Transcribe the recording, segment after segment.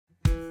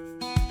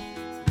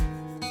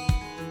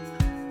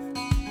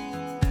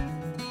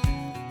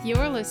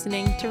You're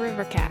listening to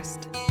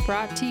Rivercast,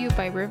 brought to you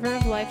by River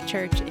of Life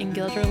Church in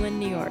Guilderland,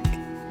 New York.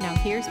 Now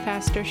here's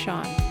Pastor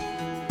Sean.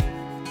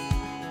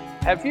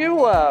 Have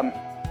you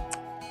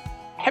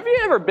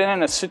ever been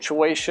in a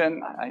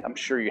situation, I'm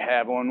sure you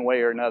have one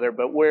way or another,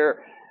 but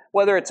where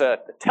whether it's a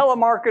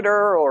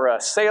telemarketer or a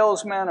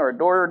salesman or a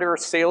door-to-door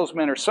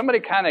salesman or somebody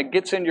kind of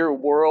gets in your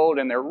world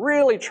and they're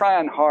really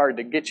trying hard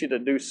to get you to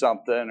do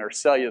something or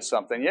sell you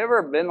something? You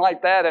ever been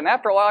like that? And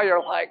after a while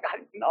you're like,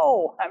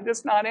 no, I'm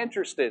just not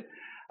interested.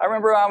 I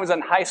remember when I was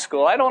in high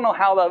school, I don't know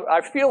how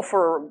I feel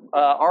for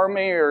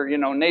Army or,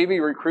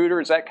 Navy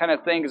recruiters, that kind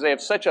of thing, because they have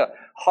such a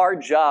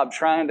hard job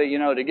trying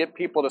to, to get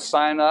people to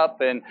sign up.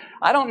 And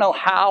I don't know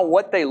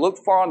what they look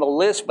for on the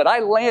list, but I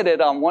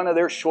landed on one of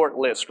their short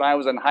lists when I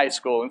was in high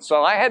school. And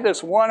so I had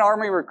this one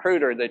Army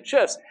recruiter that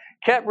just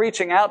kept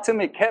reaching out to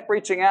me. And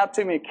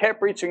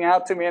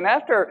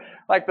after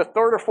like the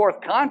third or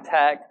fourth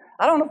contact,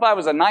 I don't know if I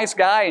was a nice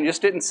guy and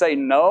just didn't say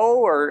no,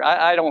 or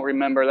I don't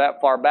remember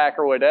that far back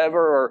or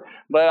whatever,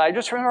 but I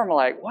just remember I'm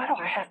like, what do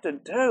I have to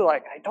do?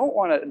 Like, I don't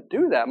want to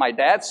do that. My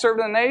dad served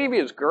in the Navy.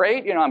 It's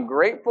great. I'm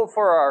grateful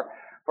for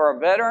our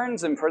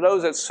veterans and for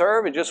those that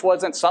serve. It just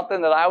wasn't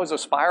something that I was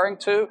aspiring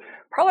to.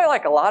 Probably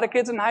like a lot of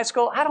kids in high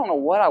school, I don't know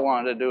what I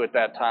wanted to do at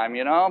that time,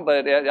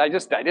 but I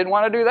didn't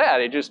want to do that.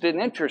 It just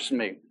didn't interest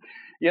me.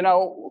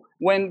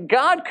 When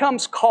God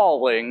comes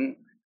calling,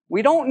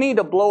 we don't need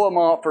to blow him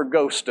off or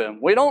ghost him.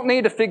 We don't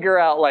need to figure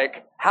out,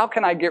 like, how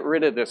can I get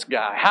rid of this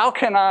guy? How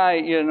can I,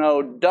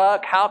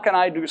 duck? How can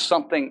I do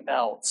something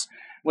else?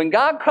 When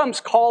God comes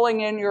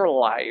calling in your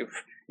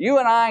life, you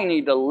and I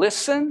need to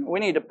listen. We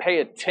need to pay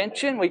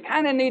attention. We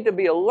kind of need to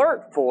be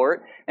alert for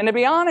it. And to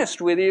be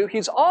honest with you,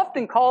 he's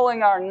often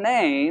calling our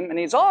name, and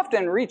he's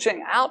often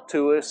reaching out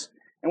to us,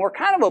 and we're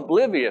kind of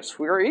oblivious.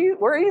 We're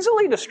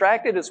easily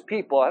distracted as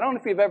people. I don't know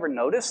if you've ever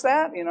noticed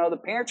that. The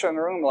parents are in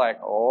the room like,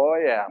 oh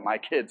yeah, my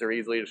kids are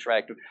easily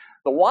distracted.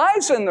 The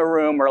wives in the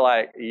room are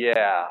like,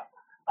 yeah.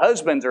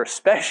 Husbands are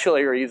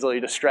easily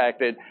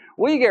distracted.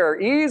 We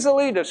are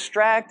easily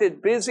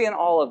distracted, busy, and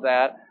all of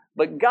that.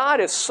 But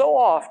God is so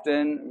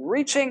often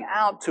reaching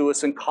out to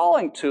us and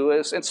calling to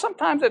us, and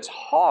sometimes it's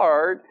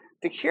hard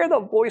to hear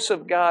the voice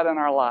of God in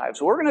our lives.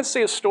 We're going to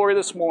see a story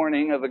this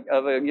morning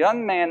of a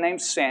young man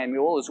named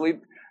Samuel as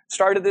we've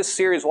started this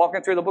series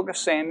walking through the book of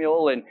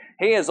Samuel, and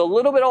he is a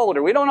little bit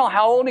older. We don't know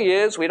how old he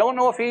is. We don't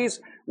know if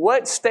he's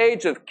what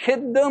stage of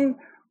kiddom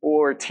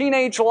or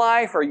teenage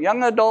life or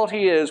young adult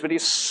he is, but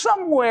he's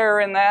somewhere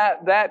in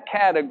that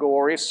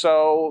category.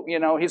 So,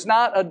 he's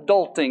not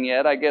adulting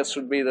yet, I guess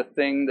would be the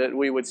thing that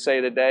we would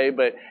say today,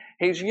 but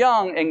he's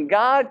young, and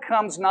God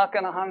comes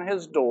knocking on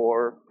his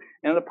door.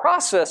 And in the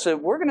process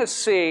of, we're going to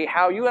see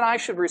how you and I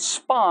should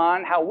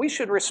respond, how we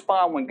should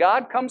respond when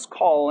God comes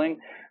calling,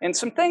 and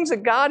some things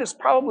that God is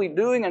probably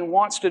doing and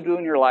wants to do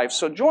in your life.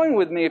 So join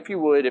with me, if you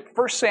would, at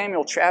 1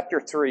 Samuel chapter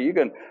 3. You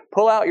can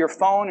pull out your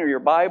phone or your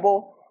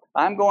Bible.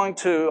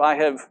 I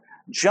have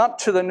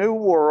jumped to the new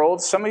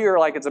world. Some of you are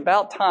like, it's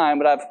about time,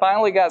 but I've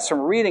finally got some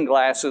reading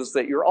glasses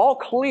that you're all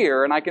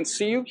clear, and I can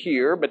see you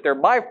here, but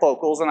they're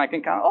bifocals, and I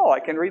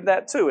can read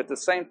that too at the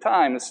same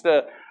time.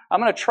 I'm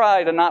going to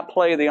try to not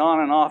play the on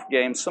and off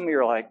game. Some of you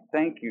are like,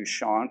 thank you,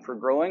 Sean, for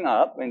growing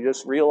up and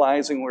just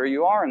realizing where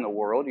you are in the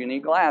world. You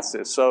need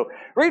glasses. So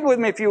read with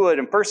me, if you would,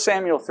 in 1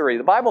 Samuel 3.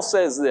 The Bible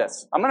says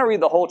this. I'm going to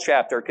read the whole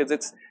chapter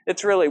because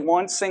it's really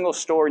one single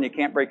story and you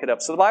can't break it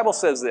up. So the Bible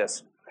says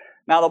this.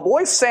 Now the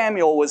boy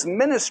Samuel was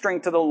ministering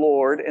to the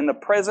Lord in the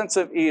presence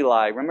of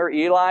Eli. Remember,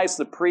 Eli's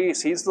the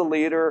priest. He's the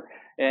leader,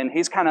 and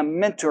he's kind of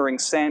mentoring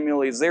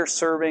Samuel. He's there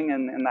serving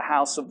in the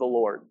house of the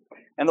Lord.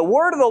 And the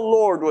word of the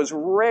Lord was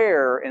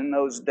rare in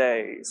those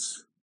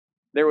days.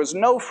 There was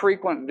no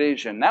frequent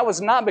vision. That was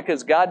not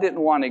because God didn't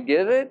want to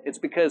give it. It's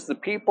because the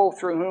people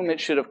through whom it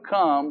should have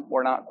come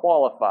were not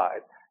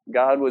qualified.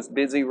 God was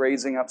busy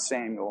raising up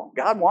Samuel.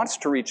 God wants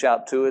to reach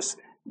out to us.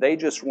 They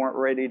just weren't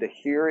ready to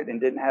hear it and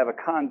didn't have a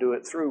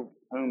conduit through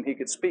whom he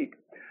could speak.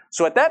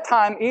 So at that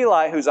time,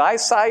 Eli, whose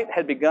eyesight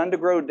had begun to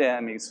grow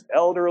dim, he's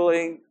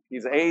elderly,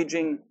 he's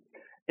aging,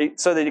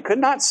 so that he could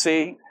not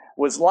see,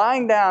 was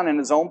lying down in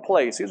his own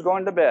place. He was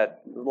going to bed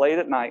late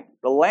at night.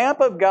 The lamp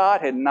of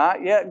God had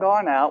not yet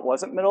gone out,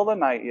 wasn't middle of the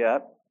night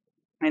yet.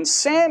 And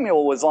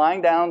Samuel was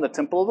lying down in the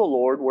temple of the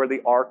Lord where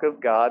the ark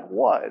of God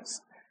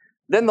was.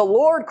 Then the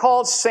Lord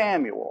called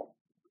Samuel,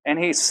 and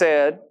he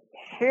said,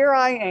 "Here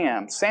I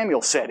am."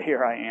 Samuel said,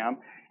 "Here I am."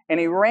 And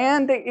he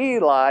ran to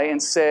Eli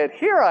and said,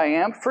 "Here I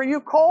am, for you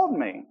called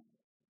me."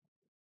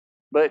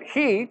 But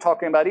he,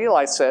 talking about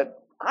Eli, said,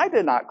 "I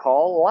did not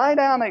call. Lie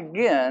down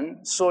again."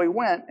 So he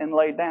went and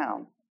lay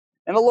down.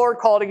 And the Lord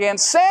called again,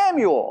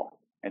 "Samuel."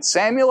 And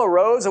Samuel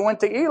arose and went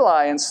to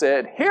Eli and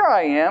said, "Here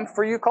I am,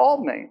 for you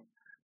called me."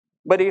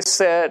 But he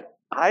said,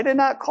 "I did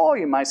not call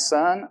you, my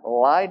son.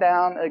 Lie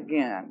down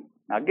again."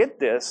 Now get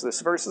this.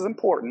 This verse is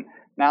important.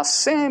 Now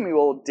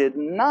Samuel did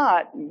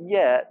not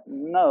yet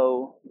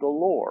know the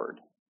Lord.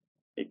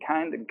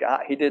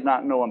 He did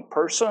not know him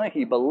personally.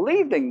 He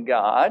believed in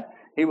God.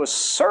 He was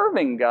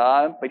serving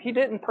God, but he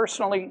didn't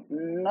personally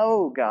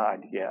know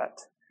God yet.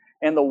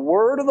 and the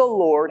word of the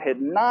Lord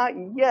had not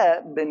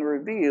yet been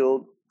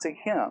revealed to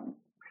him.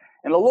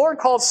 And the Lord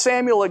called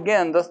Samuel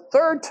again the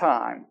third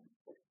time.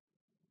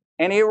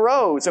 And he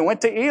arose and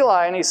went to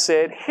Eli, and he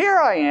said, "Here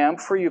I am,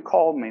 for you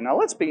called me." Now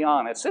let's be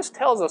honest. This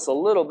tells us a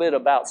little bit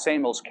about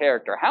Samuel's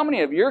character. How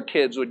many of your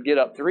kids would get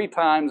up 3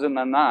 times in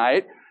the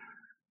night?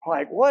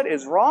 Like, what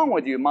is wrong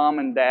with you, Mom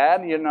and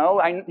Dad? You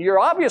know, you're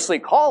obviously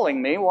calling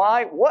me.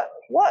 Why?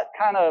 What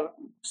kind of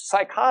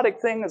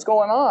psychotic thing is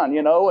going on?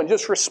 You know, and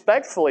just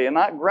respectfully and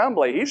not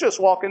grumbly. He's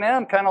just walking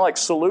in, kind of like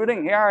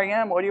saluting. "Here I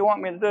am. What do you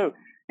want me to do?"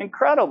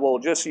 Incredible.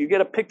 Just you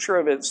get a picture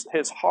of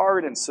his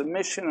heart and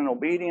submission and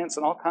obedience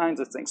and all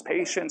kinds of things,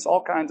 patience,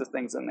 all kinds of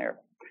things in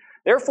there.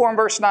 Therefore, in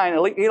verse 9,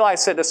 Eli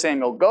said to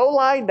Samuel, "Go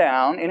lie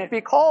down, and if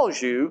he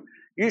calls you,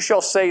 you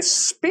shall say,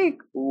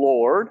 'Speak,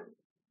 Lord.'"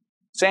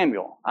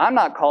 Samuel, I'm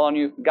not calling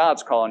you,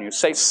 God's calling you.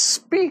 Say,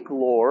 "Speak,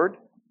 Lord,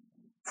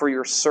 for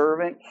your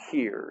servant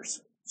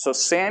hears." So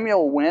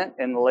Samuel went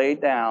and lay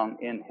down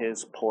in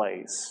his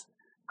place.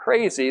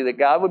 Crazy that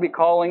God would be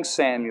calling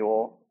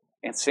Samuel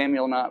and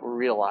Samuel not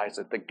realize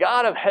it. The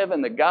God of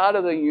heaven, the God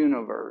of the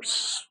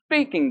universe,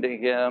 speaking to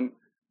him,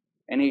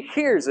 and he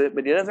hears it,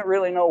 but he doesn't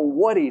really know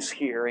what he's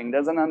hearing,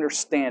 doesn't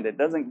understand it,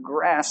 doesn't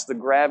grasp the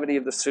gravity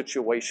of the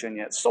situation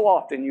yet. So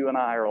often you and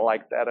I are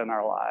like that in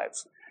our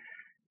lives.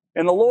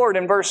 And the Lord,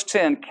 in verse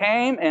 10,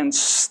 came and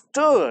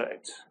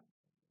stood,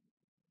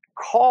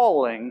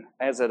 calling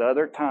as at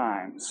other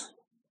times,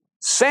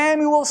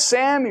 "Samuel,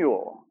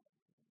 Samuel."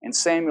 And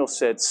Samuel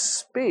said,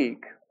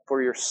 "Speak,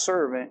 for your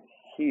servant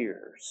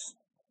hears."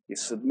 He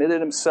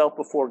submitted himself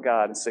before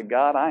God and said,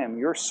 "God, I am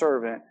your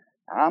servant.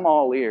 I'm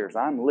all ears.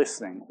 I'm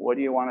listening. What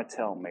do you want to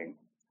tell me?"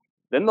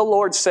 Then the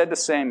Lord said to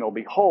Samuel,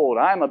 "Behold,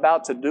 I am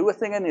about to do a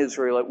thing in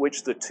Israel at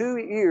which the 2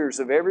 ears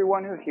of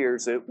everyone who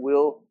hears it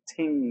will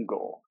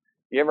tingle."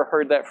 You ever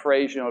heard that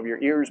phrase, you know, "If your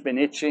ears been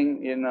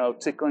itching, you know,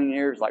 tickling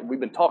your ears," like we've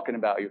been talking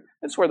about you?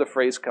 That's where the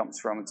phrase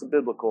comes from. It's a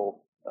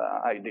biblical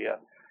idea.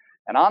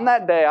 "And on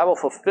that day I will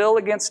fulfill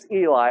against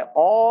Eli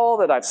all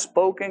that I've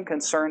spoken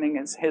concerning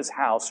his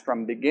house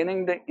from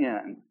beginning to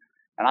end.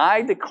 And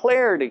I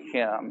declare to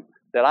him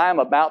that I am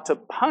about to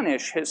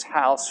punish his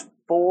house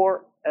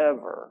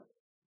forever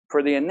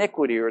for the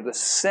iniquity or the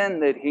sin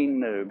that he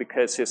knew,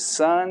 because his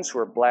sons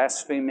were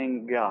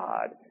blaspheming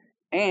God,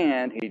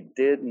 and he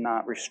did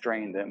not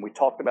restrain them." We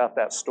talked about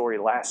that story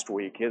last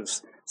week.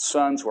 His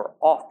sons were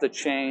off the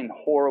chain,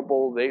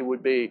 horrible. They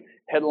would be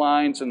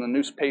headlines in the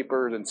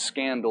newspapers and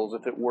scandals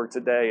if it were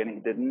today, and he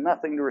did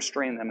nothing to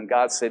restrain them. And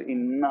God said,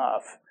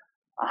 "Enough.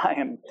 I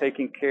am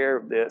taking care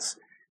of this.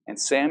 And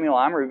Samuel,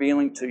 I'm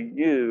revealing to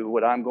you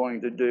what I'm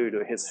going to do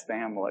to his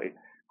family."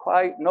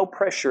 Quite no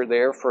pressure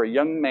there for a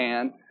young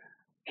man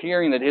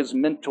hearing that his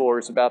mentor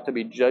is about to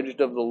be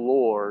judged of the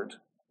Lord.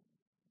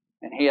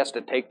 And he has to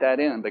take that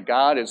in. But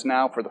God is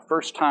now, for the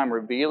first time,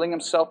 revealing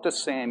himself to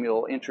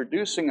Samuel,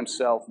 introducing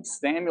himself.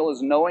 Samuel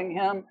is knowing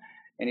him,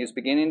 and he's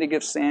beginning to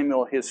give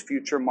Samuel his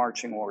future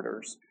marching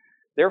orders.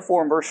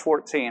 Therefore, in verse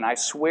 14, "I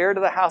swear to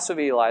the house of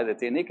Eli that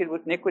the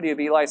iniquity of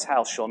Eli's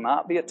house shall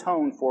not be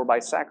atoned for by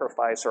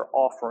sacrifice or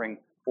offering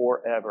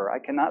forever." I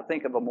cannot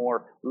think of a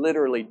more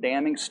literally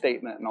damning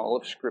statement in all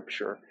of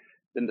Scripture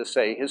than to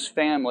say his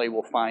family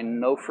will find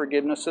no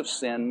forgiveness of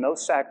sin, no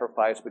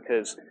sacrifice,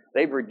 because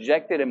they've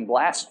rejected and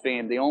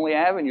blasphemed the only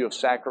avenue of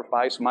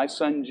sacrifice, my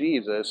son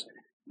Jesus.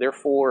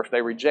 Therefore, if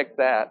they reject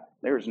that,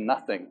 there is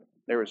nothing.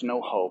 There is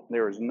no hope.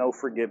 There is no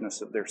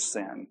forgiveness of their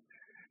sin.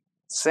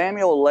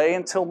 Samuel lay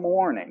until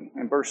morning,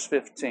 in verse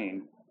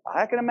 15.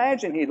 I can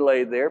imagine he'd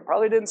laid there,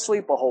 probably didn't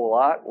sleep a whole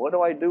lot. What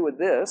do I do with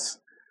this?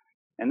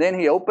 And then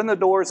he opened the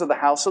doors of the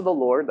house of the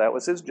Lord. That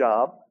was his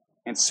job.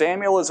 And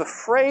Samuel is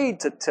afraid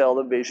to tell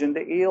the vision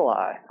to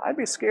Eli. I'd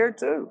be scared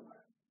too.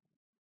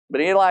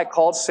 But Eli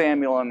called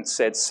Samuel and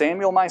said,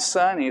 "Samuel, my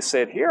son." And he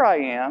said, "Here I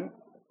am."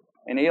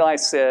 And Eli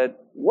said,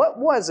 "What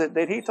was it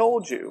that he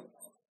told you?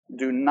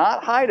 Do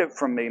not hide it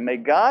from me. May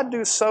God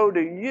do so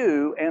to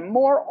you, and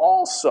more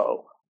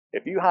also,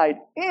 if you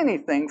hide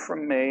anything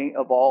from me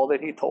of all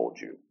that he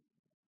told you."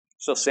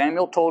 So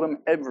Samuel told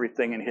him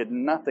everything and hid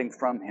nothing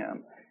from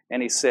him.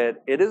 And he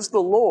said, "It is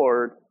the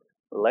Lord.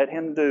 Let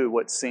him do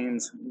what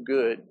seems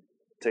good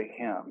to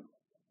him."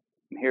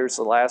 And here's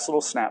the last little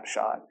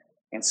snapshot.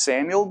 "And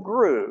Samuel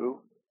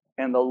grew,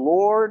 and the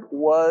Lord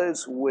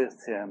was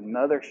with him."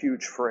 Another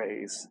huge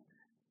phrase.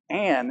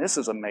 "And," this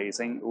is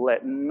amazing,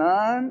 "let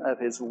none of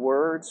his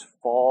words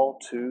fall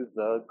to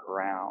the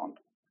ground."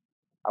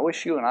 I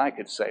wish you and I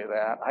could say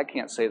that. I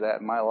can't say that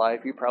in my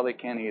life. You probably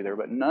can't either.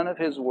 But none of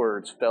his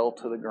words fell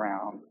to the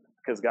ground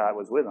because God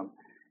was with him.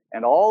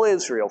 "And all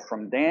Israel,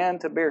 from Dan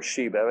to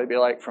Beersheba," it would be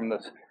like from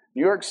the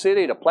New York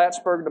City to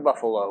Plattsburgh to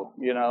Buffalo,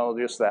 you know,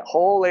 just that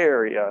whole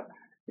area,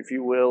 if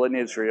you will, in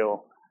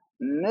Israel,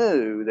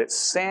 "knew that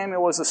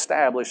Samuel was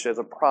established as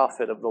a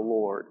prophet of the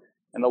Lord.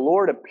 And the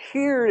Lord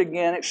appeared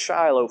again at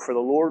Shiloh, for the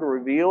Lord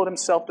revealed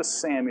himself to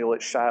Samuel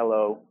at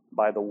Shiloh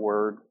by the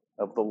word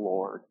of the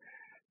Lord."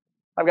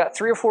 I've got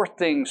 3 or 4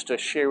 things to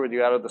share with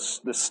you out of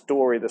this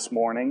story this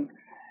morning.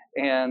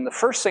 And the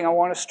first thing I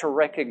want us to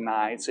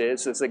recognize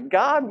is that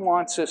God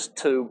wants us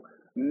to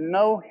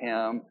know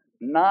Him,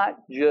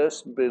 not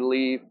just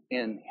believe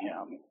in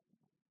Him.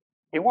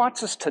 He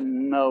wants us to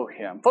know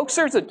Him. Folks,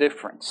 there's a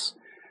difference.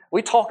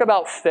 We talk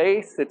about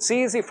faith. It's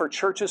easy for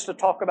churches to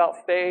talk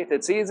about faith.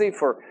 It's easy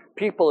for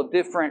people of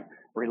different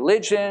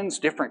religions,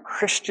 different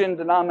Christian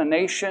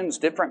denominations,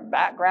 different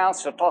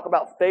backgrounds to talk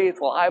about faith.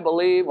 Well, I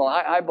believe. Well,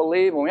 I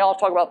believe. When we all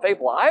talk about faith,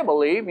 well, I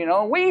believe.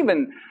 We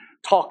even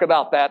talk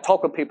about that.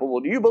 Talk with people,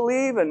 well, do you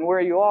believe and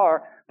where you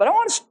are? But I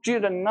want you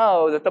to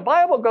know that the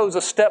Bible goes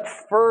a step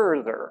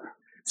further.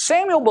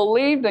 Samuel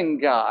believed in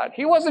God.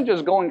 He wasn't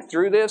just going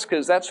through this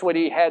because that's what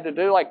he had to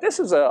do. Like, this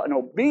is an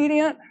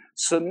obedient,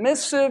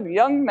 submissive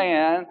young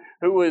man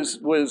who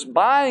was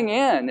buying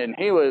in, and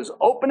he was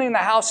opening the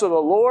house of the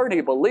Lord.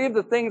 He believed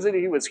the things that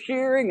he was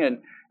hearing,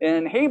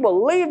 and he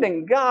believed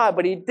in God,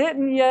 but he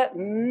didn't yet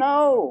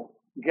know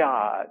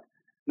God.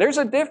 There's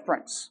a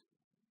difference.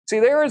 See,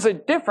 there is a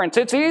difference.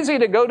 It's easy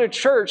to go to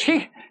church.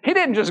 He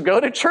didn't just go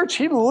to church.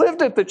 He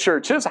lived at the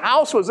church. His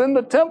house was in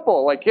the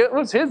temple. Like, it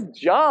was his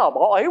job.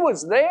 He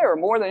was there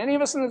more than any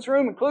of us in this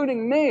room,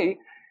 including me.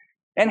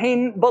 And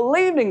he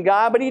believed in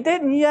God, but he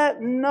didn't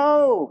yet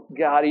know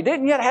God. He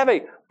didn't yet have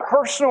a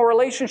personal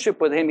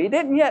relationship with Him. He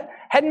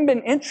hadn't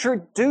been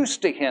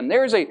introduced to Him.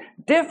 There's a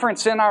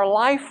difference in our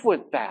life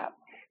with that.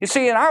 You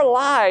see, in our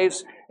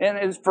lives,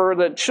 and for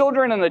the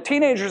children and the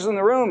teenagers in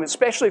the room,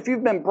 especially if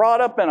you've been brought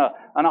up in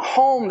a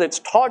home that's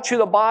taught you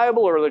the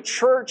Bible, or the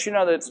church,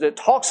 that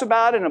talks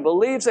about it and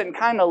believes it and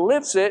kind of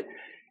lives it,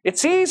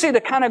 it's easy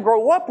to kind of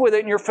grow up with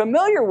it and you're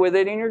familiar with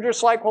it and you're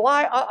just like, well,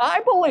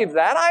 I believe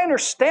that. I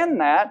understand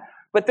that.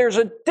 But there's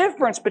a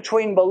difference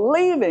between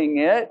believing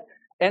it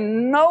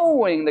and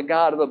knowing the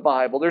God of the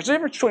Bible. There's a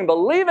difference between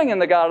believing in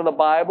the God of the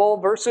Bible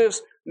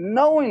versus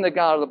knowing the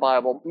God of the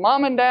Bible.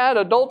 Mom and dad,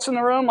 adults in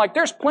the room, like,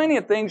 there's plenty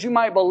of things you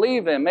might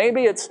believe in.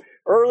 Maybe it's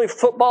early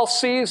football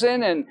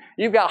season and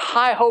you've got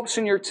high hopes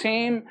in your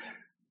team.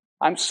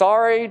 I'm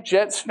sorry,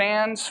 Jets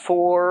fans,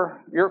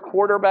 for your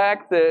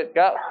quarterback that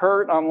got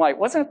hurt on, like,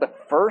 wasn't it the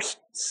first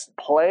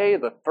play,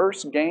 the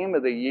first game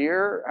of the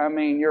year? I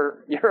mean,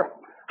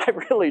 I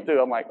really do.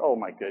 I'm like, oh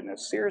my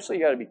goodness, seriously,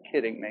 you got to be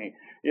kidding me.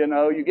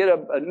 You get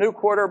a new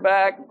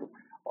quarterback,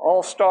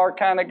 all-star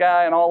kind of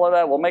guy and all of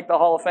that, will make the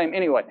Hall of Fame.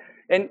 Anyway,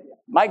 and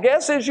my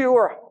guess is you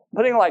were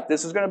putting like,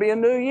 this is going to be a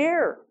new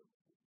year.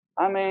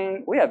 I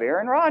mean, we have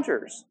Aaron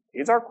Rodgers.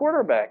 He's our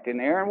quarterback, and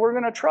Aaron we're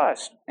going to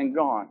trust, and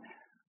gone.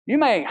 You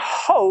may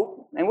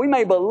hope, and we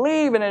may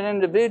believe in an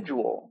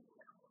individual.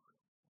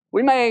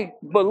 We may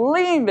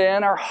believe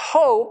in or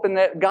hope and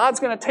that God's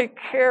going to take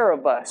care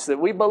of us, that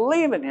we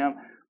believe in Him.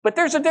 But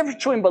there's a difference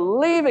between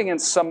believing in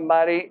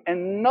somebody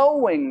and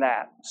knowing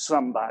that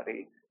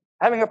somebody.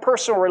 Having a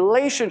personal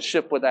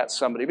relationship with that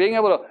somebody. Being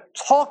able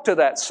to talk to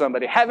that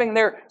somebody. Having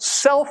their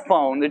cell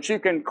phone that you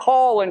can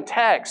call and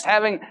text.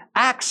 Having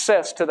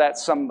access to that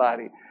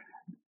somebody.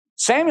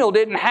 Samuel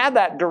didn't have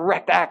that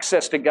direct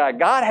access to God.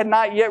 God had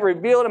not yet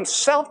revealed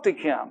Himself to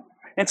him.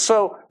 And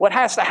so what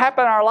has to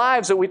happen in our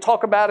lives that we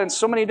talk about in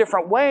so many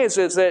different ways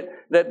is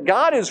that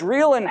God is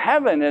real in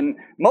heaven, and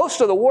most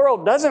of the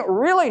world doesn't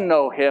really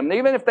know Him.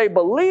 Even if they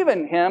believe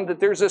in Him, that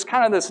there's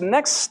this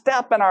next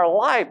step in our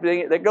life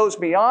that goes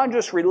beyond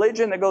just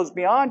religion, that goes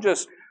beyond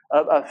just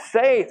a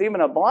faith, even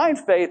a blind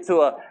faith,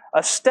 to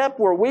a step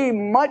where we,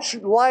 much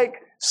like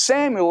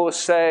Samuel, will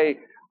say,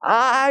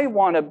 I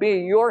want to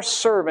be your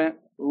servant,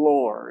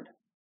 Lord.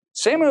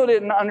 Samuel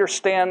didn't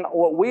understand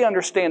what we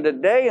understand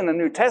today in the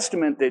New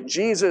Testament, that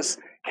Jesus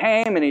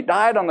came and He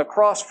died on the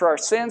cross for our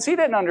sins. He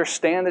didn't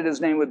understand that His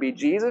name would be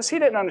Jesus. He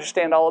didn't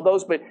understand all of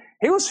those, but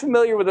he was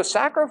familiar with the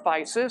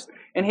sacrifices,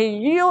 and he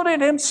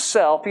yielded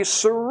himself, he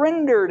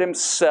surrendered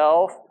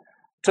himself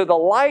to the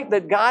light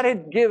that God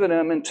had given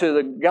him and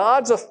to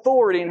God's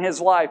authority in his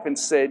life, and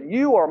said,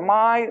 you are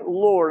my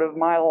Lord of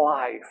my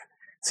life.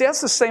 See,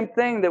 that's the same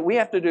thing that we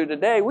have to do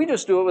today. We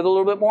just do it with a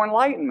little bit more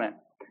enlightenment.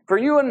 For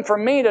you and for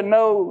me to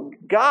know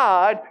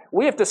God,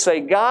 we have to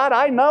say, God,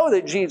 I know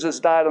that Jesus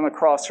died on the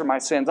cross for my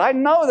sins. I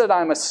know that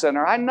I'm a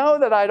sinner. I know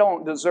that I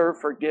don't deserve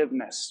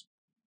forgiveness.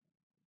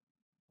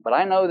 But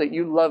I know that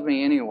you love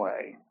me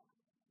anyway.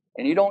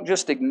 And you don't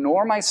just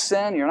ignore my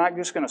sin. You're not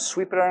just going to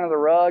sweep it under the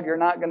rug. You're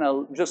not going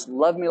to just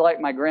love me like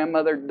my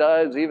grandmother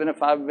does, even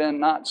if I've been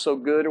not so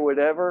good or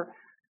whatever.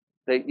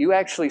 That you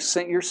actually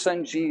sent your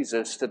son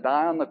Jesus to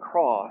die on the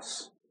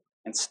cross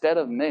instead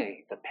of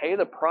me, to pay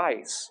the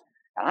price.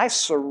 And I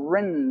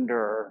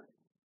surrender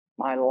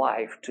my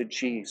life to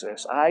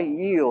Jesus. I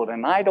yield,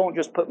 and I don't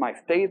just put my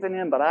faith in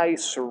Him, but I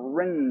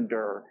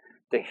surrender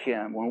to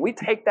Him. When we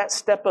take that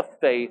step of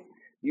faith,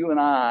 you and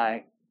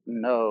I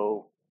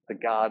know the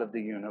God of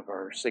the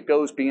universe. It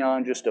goes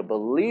beyond just a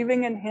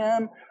believing in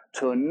Him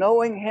to a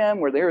knowing Him,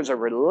 where there's a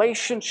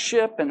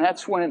relationship, and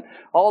that's when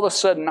all of a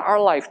sudden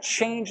our life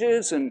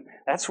changes, and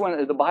that's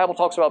when the Bible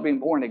talks about being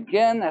born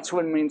again. That's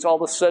when it means all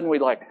of a sudden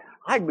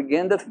I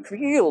begin to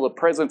feel the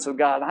presence of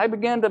God. I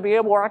begin to be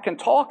able where I can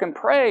talk and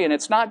pray, and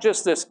it's not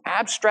just this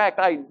abstract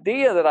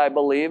idea that I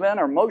believe in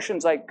or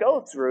motions I go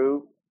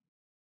through,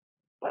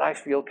 but I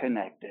feel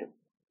connected.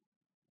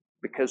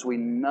 because we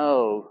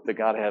know the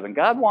God of heaven.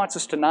 God wants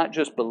us to not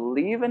just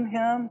believe in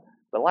Him,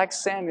 but like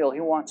Samuel,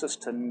 He wants us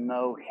to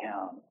know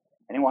Him.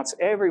 And He wants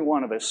every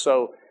one of us.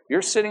 So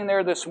you're sitting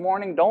there this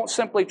morning, don't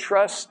simply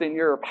trust in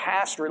your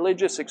past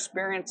religious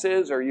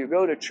experiences, or you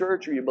go to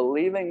church, or you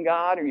believe in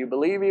God, or you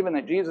believe even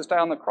that Jesus died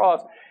on the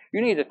cross.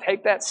 You need to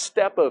take that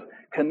step of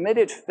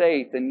committed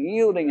faith and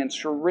yielding and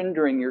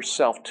surrendering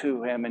yourself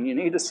to Him. And you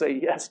need to say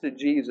yes to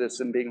Jesus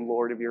and being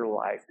Lord of your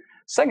life.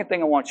 Second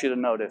thing I want you to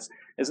notice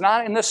is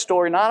not in this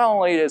story, not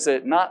only is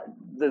it not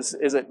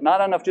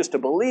enough just to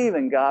believe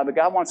in God, but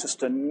God wants us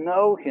to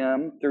know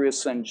Him through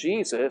His Son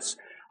Jesus.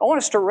 I want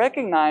us to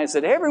recognize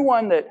that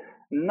everyone that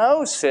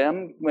knows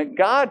Him, when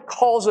God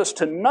calls us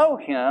to know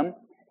Him,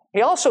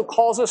 He also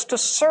calls us to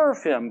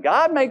serve Him.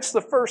 God makes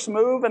the first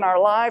move in our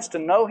lives to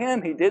know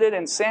Him. He did it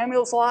in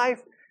Samuel's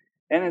life.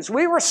 And as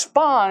we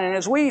respond and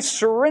as we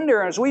surrender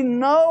and as we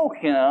know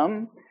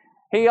Him,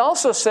 He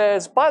also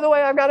says, by the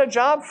way, I've got a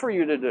job for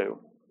you to do.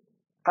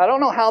 I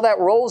don't know how that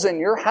rolls in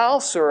your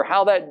house or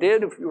how that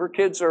did if your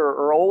kids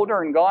are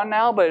older and gone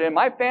now, but in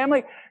my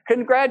family,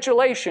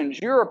 congratulations,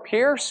 you're a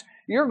Pierce.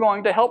 You're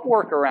going to help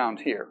work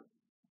around here.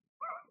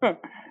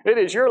 It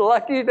is your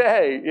lucky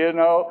day, you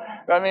know.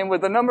 I mean,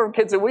 with the number of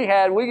kids that we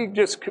had, we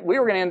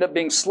were going to end up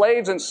being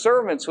slaves and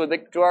servants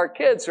to our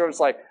kids. So it's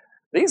like,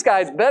 these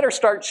guys better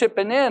start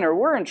chipping in or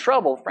we're in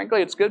trouble.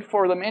 Frankly, it's good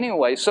for them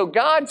anyway. So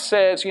God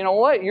says, you know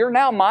what? You're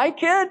now my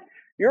kid.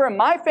 You're in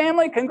my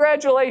family.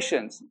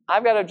 Congratulations.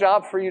 I've got a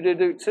job for you to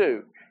do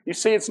too. You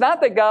see, it's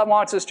not that God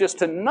wants us just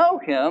to know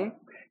Him.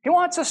 He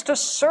wants us to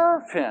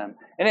serve Him.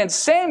 And in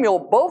Samuel,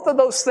 both of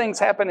those things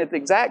happen at the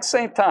exact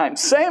same time.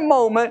 Same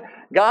moment,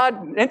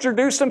 God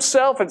introduced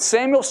Himself and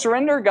Samuel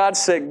surrendered. God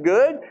said,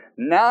 good.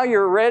 Now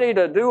you're ready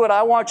to do what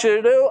I want you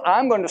to do.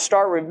 I'm going to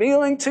start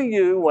revealing to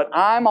you what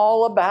I'm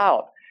all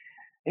about.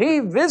 He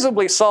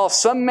visibly saw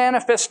some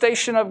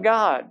manifestation of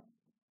God.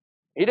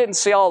 He didn't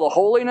see all the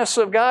holiness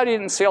of God. He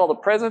didn't see all the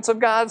presence of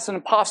God. It's an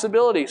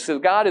impossibility. So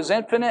God is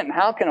infinite, and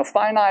how can a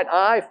finite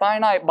eye,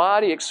 finite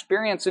body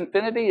experience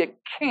infinity? It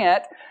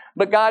can't.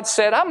 But God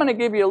said, I'm going to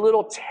give you a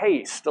little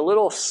taste, a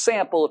little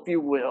sample, if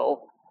you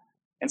will.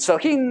 And so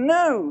He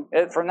knew,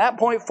 from that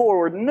point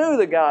forward, knew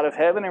the God of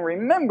heaven and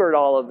remembered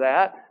all of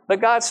that. But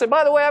God said,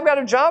 by the way, I've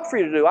got a job for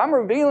you to do. I'm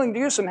revealing to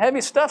you some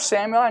heavy stuff,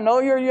 Samuel. I know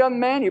you're a young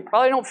man. You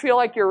probably don't feel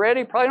like you're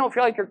ready. Probably don't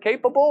feel like you're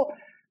capable.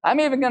 I'm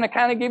even going to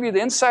kind of give you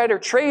the insider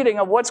trading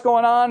of what's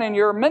going on in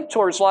your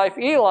mentor's life,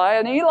 Eli.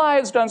 And Eli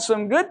has done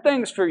some good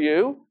things for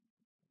you,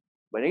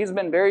 but he's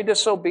been very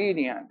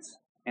disobedient.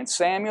 And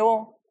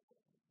Samuel,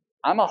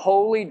 I'm a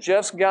holy,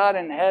 just God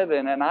in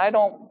heaven, and I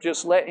don't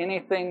just let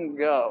anything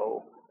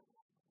go.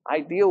 I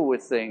deal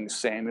with things,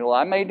 Samuel.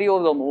 I may deal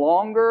with them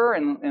longer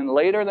and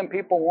later than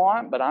people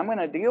want, but I'm going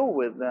to deal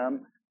with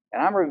them,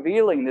 and I'm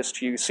revealing this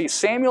to you. See,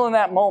 Samuel in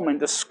that moment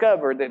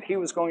discovered that he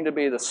was going to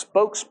be the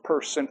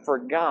spokesperson for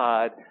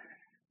God,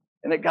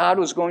 and that God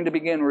was going to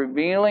begin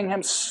revealing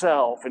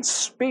Himself and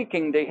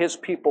speaking to His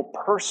people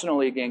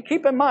personally again.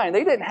 Keep in mind,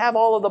 they didn't have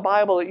all of the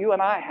Bible that you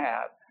and I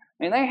have.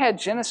 I mean, they had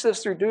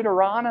Genesis through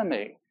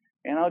Deuteronomy.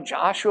 You know,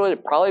 Joshua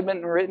had probably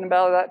been written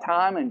about at that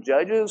time, and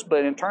Judges,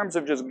 but in terms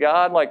of just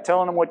God like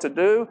telling them what to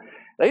do,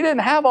 they didn't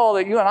have all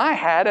that you and I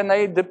had, and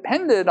they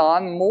depended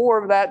on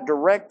more of that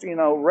direct,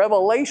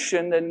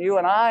 revelation than you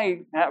and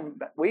I have.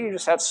 We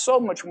just have so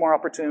much more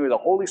opportunity with the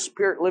Holy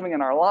Spirit living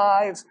in our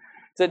lives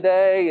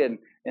today,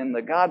 and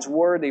the God's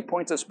Word that He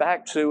points us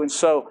back to. And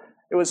so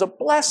it was a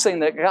blessing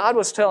that God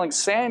was telling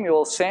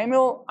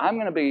Samuel, I'm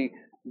going to be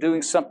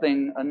doing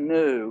something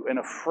anew and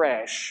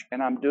afresh,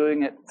 and I'm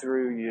doing it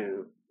through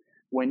you.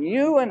 When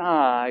you and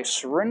I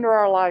surrender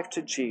our life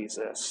to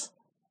Jesus,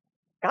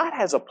 God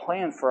has a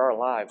plan for our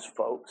lives,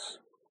 folks.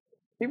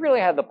 He really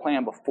had the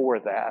plan before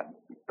that,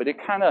 but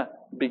it kind of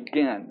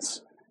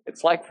begins.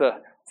 It's like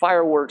the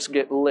fireworks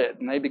get lit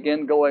and they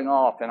begin going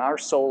off in our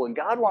soul, and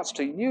God wants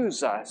to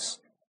use us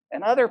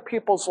and other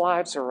people's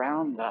lives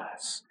around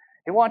us.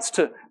 He wants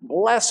to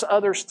bless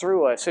others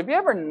through us. Have you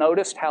ever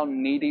noticed how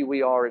needy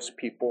we are as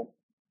people?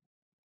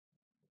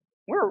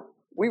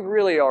 We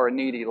really are a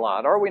needy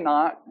lot, are we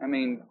not? I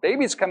mean,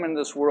 babies come into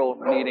this world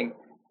needing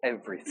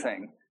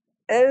everything.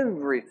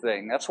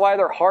 Everything. That's why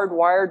they're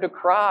hardwired to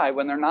cry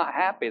when they're not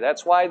happy.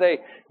 That's why they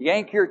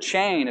yank your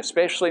chain,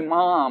 especially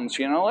moms,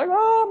 like,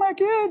 oh, my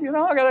kid,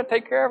 I got to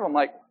take care of them.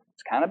 Like,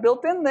 it's kind of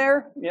built in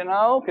there,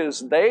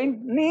 because they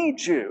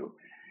need you.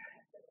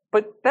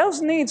 But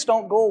those needs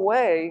don't go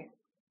away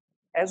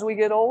as we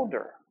get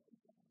older.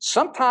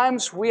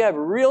 Sometimes we have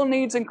real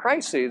needs and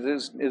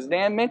crises. As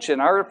Dan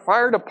mentioned, our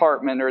fire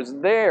department is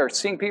there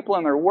seeing people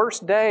in their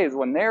worst days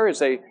when there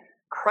is a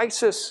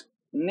crisis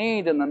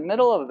need in the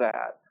middle of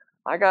that.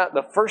 I got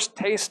the first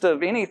taste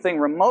of anything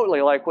remotely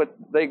like what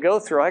they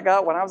go through. I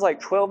got when I was like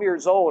 12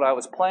 years old. I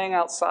was playing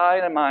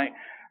outside in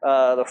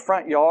the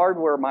front yard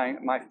where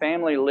my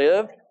family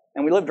lived,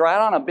 and we lived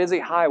right on a busy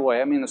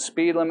highway. I mean, the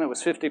speed limit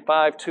was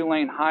 55,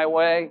 2-lane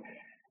highway.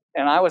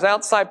 And I was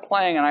outside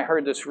playing, and I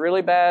heard this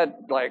really bad,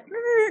 like,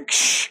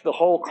 the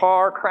whole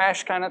car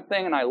crash kind of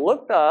thing. And I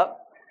looked up,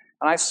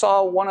 and I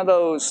saw one of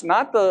those,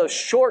 not the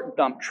short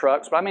dump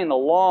trucks, but I mean the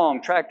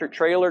long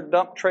tractor-trailer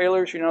dump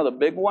trailers, the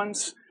big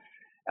ones.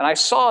 And I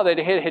saw that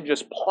it had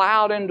just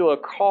plowed into a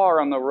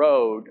car on the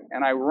road,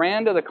 and I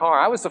ran to the car.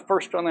 I was the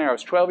first one there. I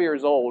was 12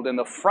 years old, and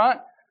the front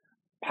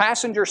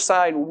passenger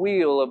side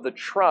wheel of the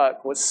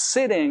truck was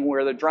sitting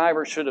where the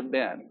driver should have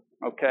been,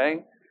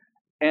 okay?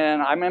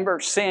 And I remember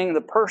seeing the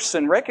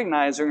person,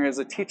 recognizing her as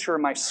a teacher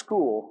in my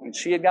school, and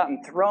she had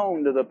gotten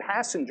thrown to the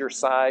passenger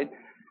side,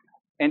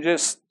 and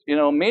just,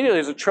 immediately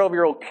as a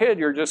 12-year-old kid,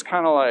 you're just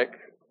kind of like,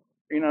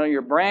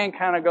 your brain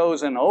kind of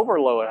goes in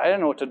overload. I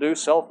didn't know what to do.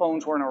 Cell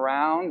phones weren't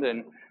around,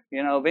 and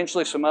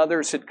eventually some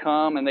others had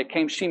come, and they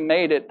came. She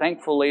made it,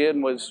 thankfully,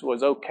 and was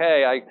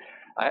okay.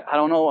 I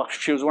don't know if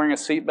she was wearing a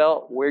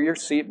seatbelt. Wear your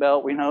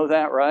seatbelt. We know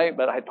that, right?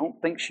 But I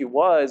don't think she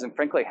was, and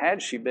frankly,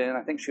 had she been,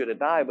 I think she would have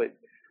died. But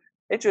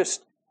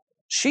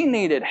she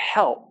needed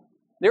help.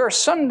 There are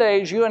some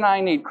days you and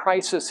I need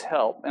crisis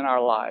help in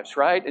our lives,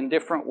 right? In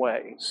different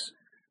ways.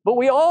 But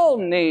we all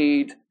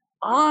need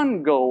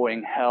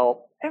ongoing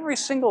help every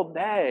single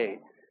day.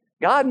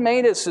 God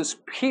made us as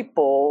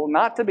people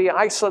not to be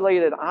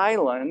isolated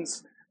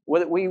islands,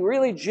 where we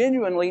really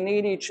genuinely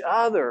need each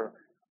other,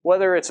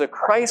 whether it's a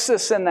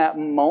crisis in that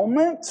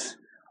moment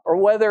or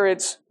whether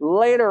it's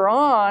later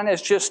on,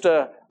 it's just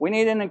we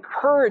need an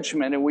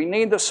encouragement and we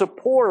need the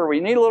support, or we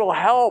need a little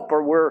help,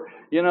 or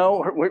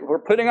we're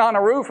putting on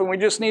a roof and we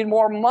just need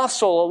more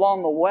muscle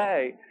along the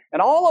way.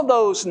 And all of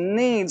those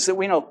needs that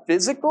we know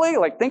physically,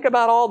 like think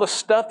about all the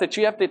stuff that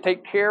you have to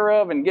take care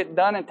of and get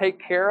done and take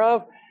care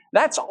of,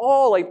 that's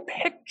all a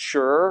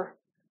picture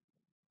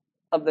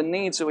of the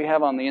needs that we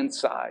have on the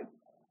inside.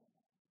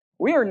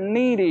 We are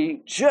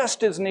needy,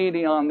 just as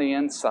needy on the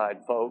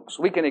inside, folks.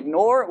 We can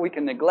ignore it, we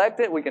can neglect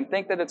it, we can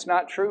think that it's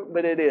not true,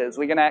 but it is.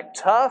 We can act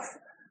tough,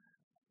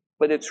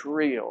 but it's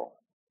real.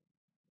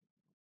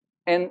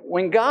 And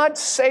when God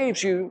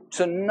saves you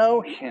to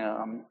know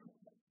Him,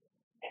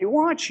 He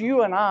wants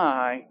you and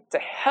I to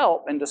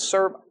help and to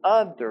serve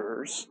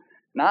others.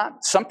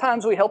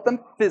 Sometimes we help them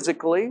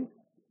physically,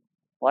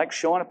 like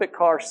showing up at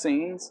car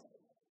scenes,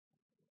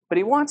 but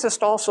He wants us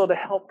also to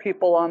help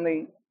people on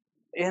the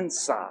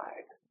inside.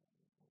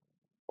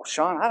 Well,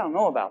 Sean, I don't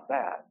know about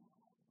that.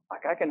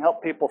 Like, I can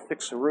help people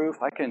fix the roof.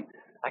 I can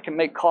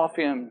make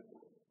coffee and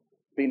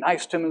be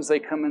nice to them as they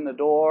come in the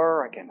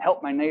door. I can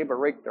help my neighbor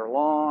rake their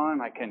lawn.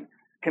 I can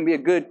be a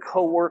good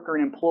coworker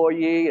and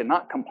employee and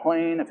not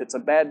complain if it's a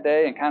bad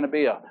day, and kind of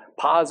be a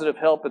positive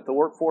help at the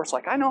workforce.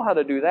 Like, I know how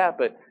to do that,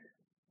 but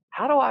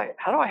how do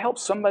I help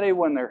somebody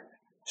when they're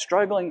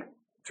struggling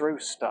through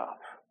stuff?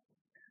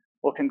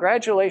 Well,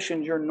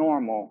 congratulations, you're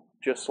normal,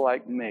 just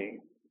like me.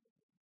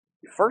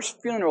 The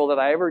first funeral that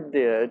I ever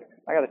did,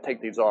 I got to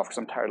take these off because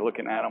I'm tired of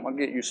looking at them. I'll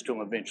get used to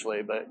them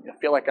eventually, but I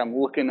feel like I'm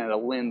looking at a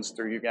lens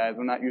through you guys.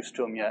 I'm not used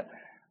to them yet.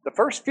 The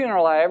first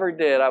funeral I ever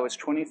did, I was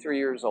 23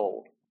 years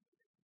old.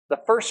 The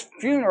first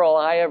funeral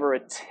I ever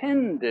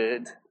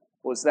attended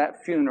was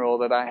that funeral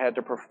that I had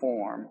to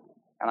perform.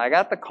 And I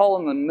got the call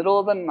in the middle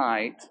of the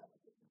night,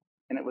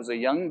 and it was a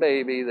young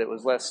baby that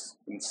was less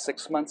than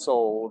 6 months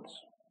old,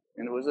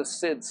 and it was a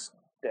SIDS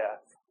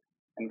death.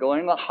 And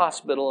going to the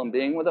hospital and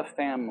being with a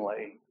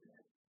family,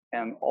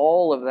 and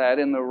all of that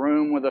in the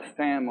room with a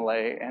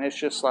family, and it's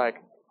just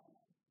like,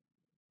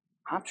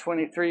 I'm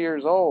 23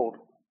 years old.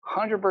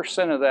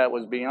 100% of that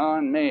was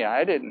beyond me.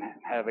 I didn't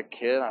have a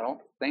kid, I don't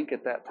think,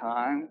 at that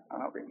time.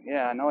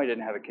 I know I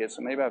didn't have a kid,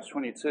 so maybe I was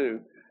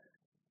 22.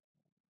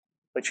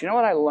 But you know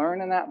what I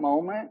learned in that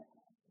moment?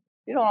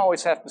 You don't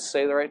always have to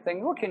say the right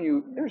thing.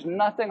 There's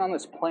nothing on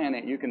this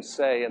planet you can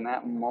say in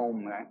that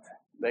moment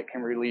that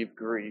can relieve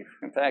grief.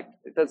 In fact,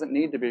 it doesn't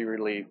need to be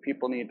relieved.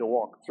 People need to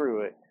walk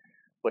through it.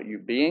 But you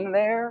being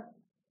there,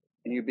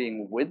 and you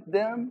being with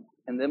them,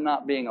 and them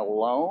not being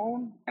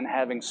alone, and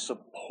having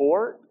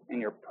support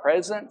in your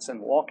presence, and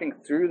walking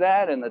through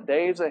that in the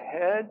days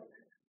ahead,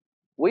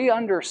 we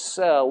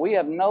undersell, we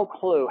have no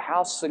clue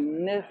how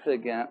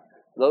significant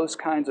those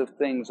kinds of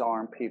things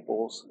are in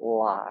people's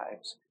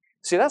lives.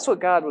 See, that's what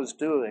God was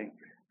doing.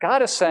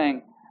 God is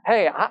saying,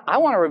 hey, I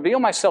want to reveal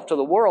myself to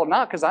the world,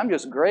 not because I'm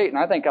just great and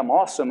I think I'm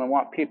awesome and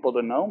want people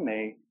to know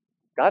me.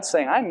 God's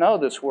saying, I know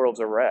this world's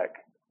a wreck.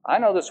 I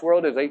know this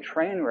world is a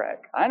train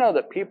wreck. I know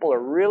that people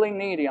are really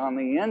needy on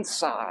the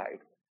inside.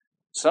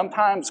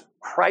 Sometimes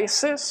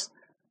crisis,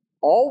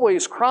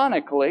 always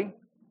chronically,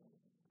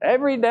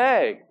 every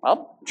day.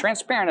 I'm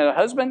transparent as a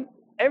husband.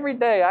 Every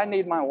day I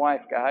need my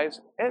wife,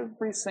 guys.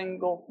 Every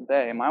single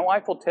day. My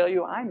wife will tell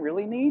you I'm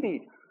really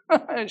needy.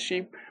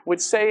 She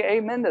would say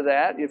amen to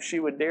that if she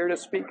would dare to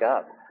speak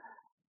up.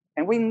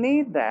 And we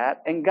need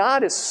that. And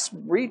God is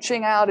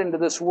reaching out into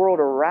this world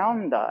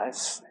around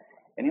us,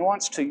 and He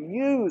wants to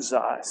use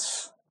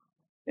us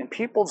in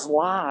people's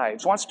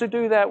lives. He wants to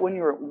do that when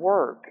you're at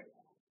work,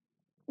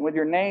 with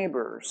your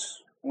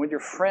neighbors, with your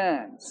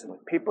friends,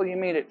 with people you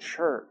meet at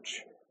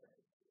church.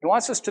 He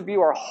wants us to view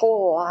our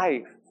whole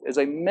life as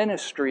a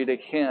ministry to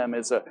Him,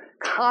 as a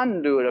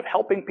conduit of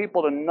helping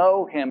people to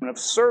know Him and of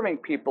serving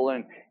people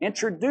and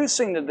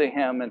introducing them to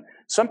Him. And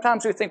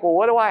sometimes we think, well,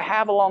 what do I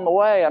have along the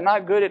way? I'm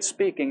not good at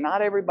speaking.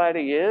 Not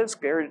everybody is.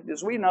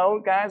 As we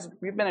know, guys,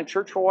 we've been in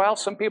church for a while.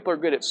 Some people are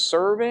good at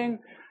serving.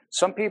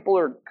 Some people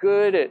are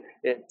good at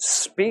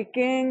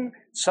speaking.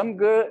 Some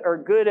are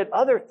good at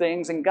other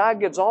things. And God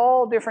gives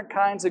all different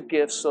kinds of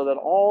gifts so that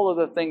all of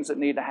the things that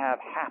need to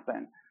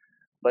happen.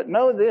 But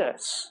know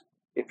this.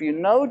 If you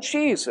know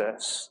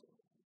Jesus,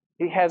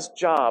 He has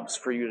jobs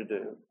for you to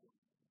do.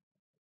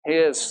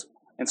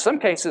 In some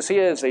cases, He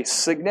has a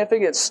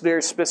significant,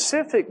 very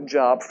specific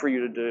job for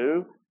you to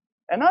do.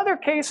 In other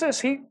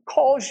cases, He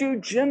calls you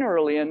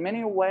generally in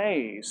many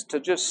ways to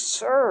just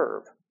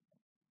serve.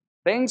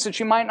 Things that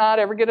you might not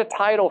ever get a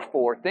title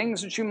for,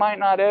 things that you might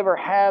not ever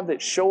have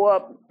that show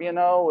up,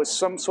 as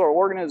some sort of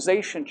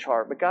organization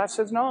chart. But God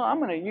says, no, I'm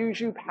going to use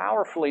you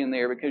powerfully in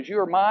there because you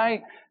are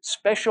my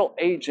special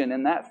agent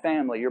in that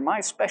family. You're my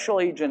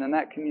special agent in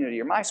that community.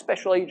 You're my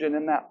special agent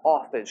in that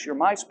office. You're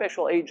my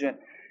special agent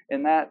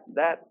in that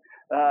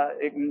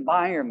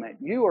environment.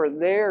 You are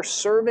there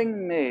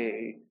serving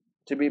me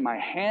to be my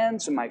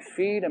hands and my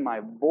feet and my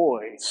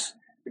voice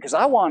because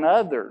I want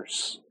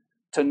others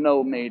to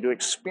know me, to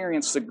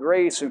experience the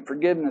grace and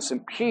forgiveness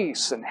and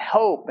peace and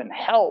hope and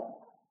help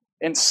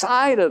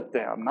inside of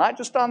them, not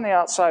just on the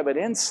outside, but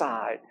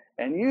inside.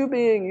 And you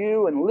being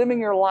you and living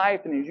your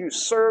life and you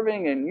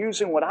serving and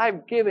using what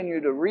I've given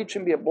you to reach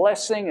and be a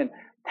blessing and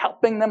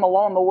helping them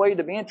along the way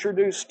to be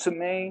introduced to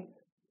me,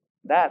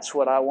 that's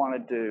what I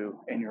want to do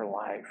in your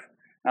life.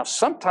 Now,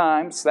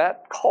 sometimes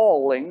that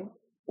calling,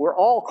 we're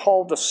all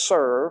called to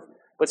serve,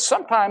 but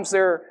sometimes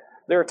there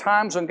are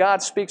times when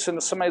God speaks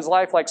into somebody's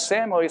life like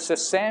Samuel. He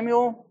says,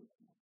 Samuel,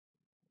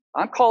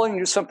 I'm calling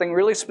you something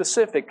really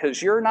specific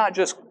because you're not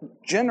just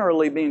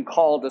generally being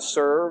called to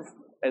serve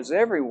as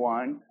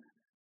everyone,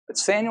 but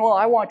Samuel,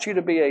 I want you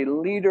to be a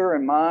leader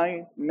in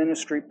my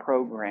ministry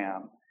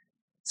program.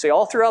 See,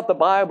 all throughout the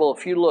Bible,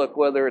 if you look,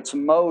 whether it's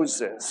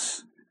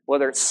Moses,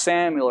 whether it's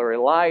Samuel or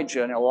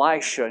Elijah and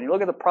Elisha, and you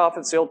look at the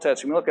prophets of the Old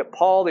Testament, you look at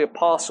Paul the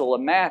Apostle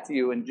and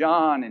Matthew and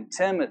John and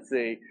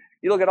Timothy,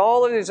 you look at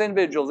all of these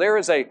individuals, there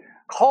is a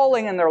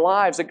calling in their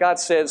lives that God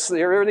says,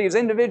 there are these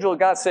individuals,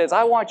 God says,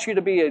 I want you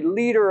to be a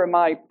leader of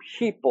my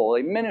people,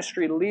 a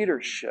ministry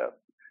leadership.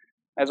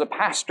 As a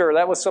pastor,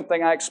 that was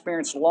something I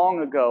experienced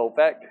long ago. In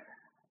fact,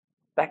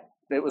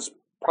 it was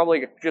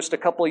probably just a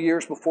couple of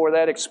years before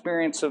that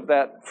experience of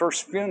that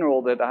first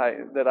funeral that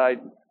I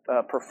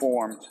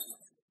performed.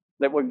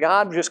 That when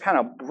God just kind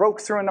of broke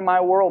through into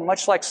my world,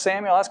 much like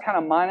Samuel, I was kind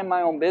of minding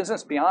my own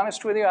business. Be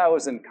honest with you, I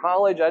was in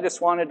college. I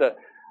just wanted to,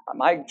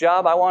 my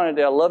job, I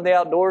love the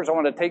outdoors. I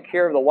wanted to take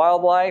care of the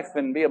wildlife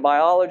and be a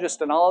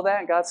biologist and all of that.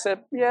 And God said,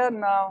 yeah,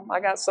 no, I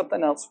got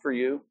something else for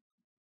you.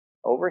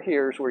 Over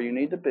here is where you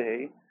need to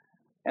be.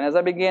 And as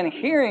I began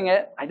hearing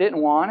it, I didn't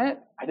want it.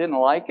 I didn't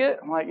like it.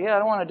 I'm like, yeah, I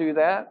don't want to do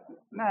that.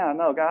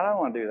 No, God, I don't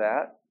want to do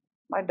that.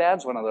 My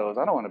dad's one of those.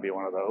 I don't want to be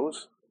one of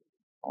those.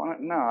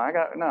 I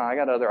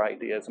got other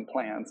ideas and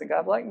plans. And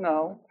God's like,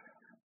 no.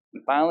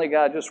 And finally,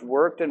 God just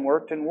worked and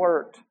worked and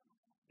worked.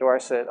 So I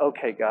said,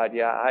 okay, God,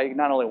 yeah, I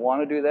not only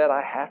want to do that,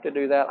 I have to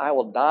do that. I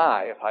will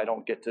die if I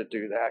don't get to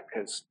do that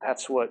because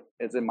that's what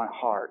is in my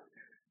heart.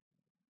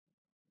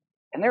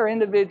 And there are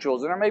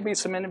individuals, and there may be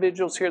some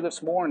individuals here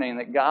this morning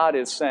that God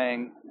is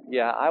saying,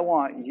 yeah, I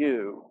want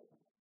you.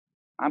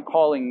 I'm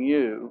calling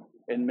you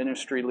in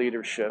ministry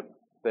leadership,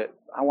 that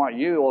I want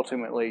you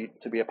ultimately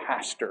to be a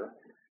pastor,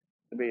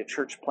 to be a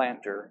church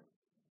planter,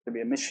 to be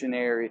a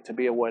missionary, to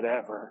be a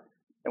whatever.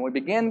 And we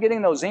begin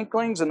getting those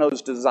inklings and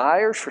those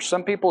desires. For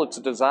some people it's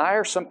a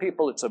desire, some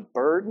people it's a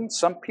burden,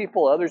 some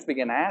people, others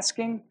begin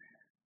asking,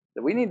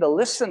 that we need to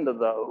listen to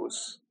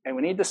those. And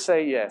we need to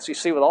say yes. You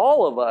see, with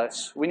all of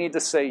us, we need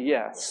to say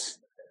yes.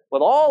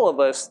 With all of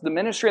us, the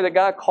ministry that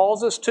God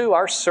calls us to,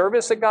 our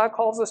service that God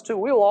calls us to,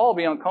 we will all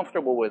be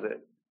uncomfortable with it.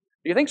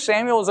 Do you think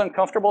Samuel was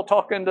uncomfortable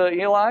talking to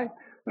Eli?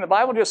 And the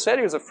Bible just said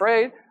he was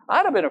afraid.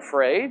 I'd have been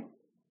afraid.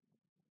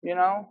 You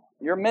know,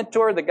 your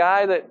mentor, the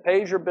guy that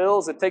pays your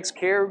bills, that takes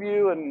care of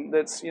you, and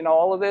that's,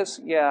 all of this,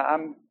 yeah,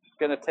 I'm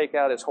going to take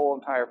out his whole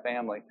entire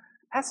family.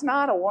 That's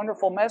not a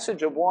wonderful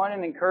message of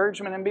wanting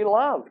encouragement and be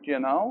loved,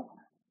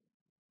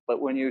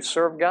 But when you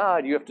serve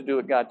God, you have to do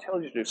what God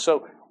tells you to do.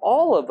 So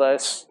all of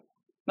us,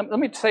 let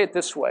me say it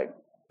this way.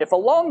 If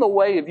along the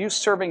way of you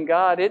serving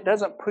God, it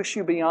doesn't push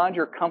you beyond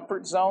your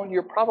comfort zone,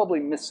 you're probably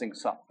missing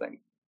something.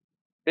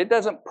 It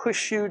doesn't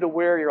push you to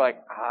where you're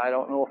like, I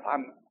don't know if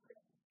I'm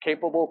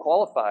capable,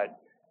 qualified.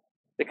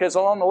 Because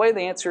along the way,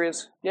 the answer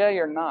is, yeah,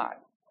 you're not.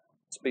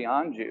 It's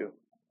beyond you.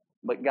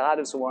 But God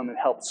is the one that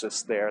helps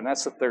us there. And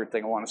that's the third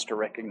thing I want us to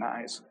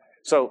recognize.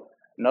 So,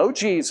 know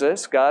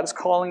Jesus. God is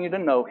calling you to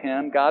know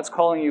Him. God's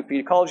calling you, if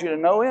He calls you to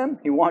know Him,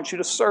 He wants you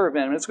to serve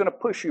Him. It's going to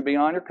push you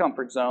beyond your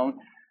comfort zone.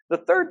 The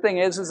third thing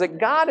is that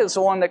God is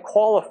the one that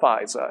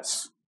qualifies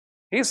us.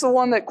 He's the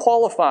one that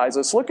qualifies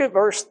us. Look at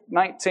verse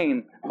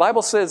 19. The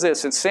Bible says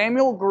this, and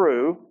Samuel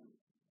grew,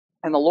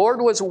 and the Lord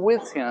was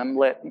with him.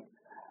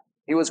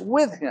 He was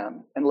with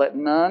him and let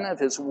none of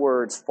his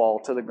words fall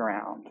to the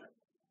ground.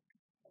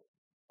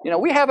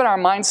 We have in our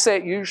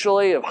mindset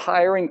usually of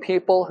hiring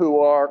people who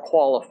are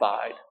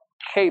qualified,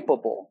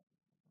 capable.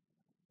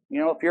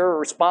 If you're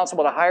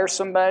responsible to hire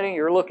somebody,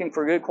 you're looking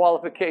for good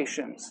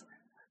qualifications.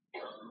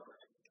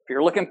 If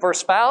you're looking for a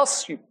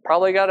spouse, you've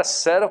probably got a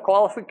set of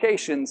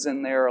qualifications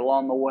in there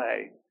along the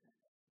way.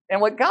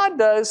 And what God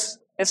does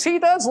is He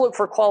does look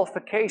for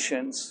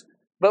qualifications,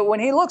 but when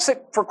He looks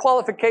for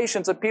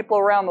qualifications of people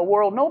around the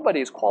world,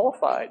 nobody's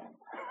qualified.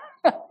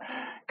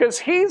 Because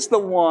He's the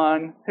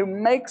one who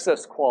makes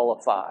us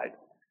qualified.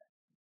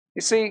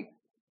 You see,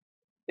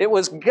 it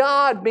was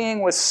God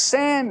being with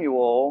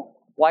Samuel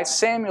why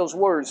Samuel's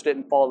words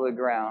didn't fall to the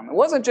ground. It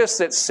wasn't just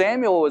that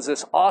Samuel was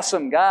this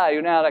awesome guy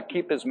who knew how to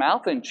keep his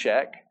mouth in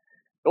check.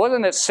 It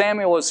wasn't that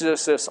Samuel was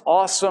just this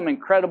awesome,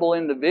 incredible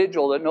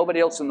individual that nobody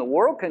else in the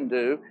world can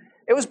do.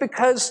 It was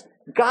because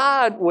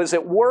God was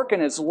at work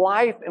in his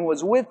life and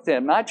was with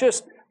him, not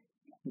just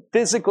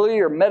physically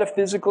or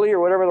metaphysically or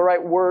whatever the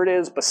right word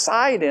is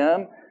beside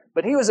him,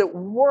 but he was at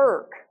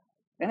work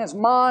in his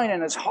mind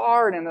and his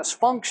heart and his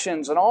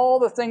functions and all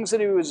the things that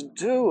he was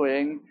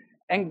doing,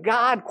 and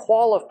God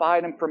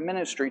qualified him for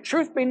ministry.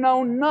 Truth be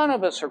known, none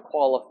of us are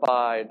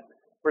qualified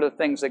for the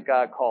things that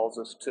God calls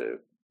us to.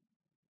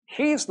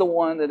 He's the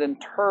one that in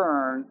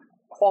turn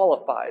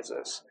qualifies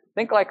us.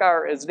 Think like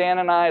as Dan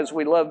and I, as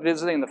we love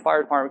visiting the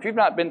fire department. If you've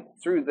not been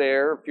through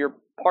there, if you're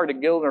part of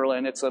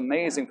Guilderland, it's an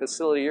amazing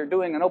facility. You're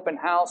doing an open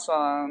house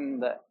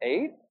on the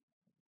 8th?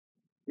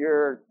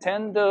 You're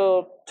 10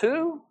 to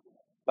 2?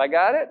 I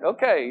got it?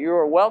 Okay, you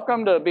are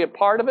welcome to be a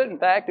part of it. In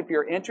fact, if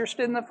you're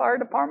interested in the fire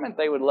department,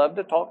 they would love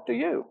to talk to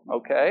you,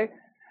 okay?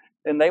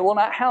 And they will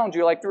not hound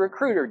you like the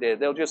recruiter did.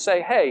 They'll just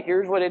say, hey,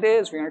 here's what it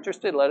is. If you're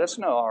interested, let us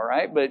know, all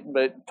right?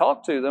 But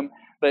talk to them.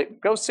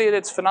 But go see it.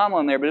 It's phenomenal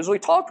in there. But as we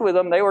talked with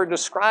them, they were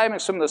describing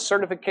some of the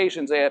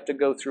certifications they have to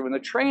go through and the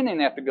training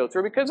they have to go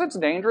through because it's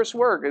dangerous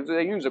work.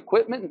 They use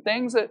equipment and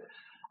things that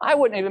I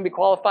wouldn't even be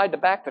qualified to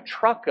back the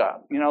truck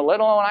up,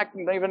 let alone I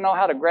can even know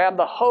how to grab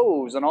the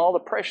hose and all the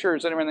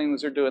pressures and everything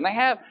that they're doing.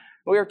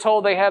 We were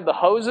told they have the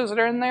hoses that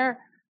are in there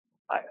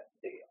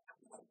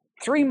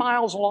 3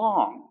 miles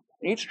long.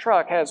 Each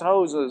truck has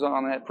hoses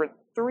on it for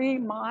 3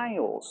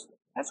 miles.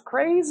 That's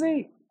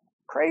crazy.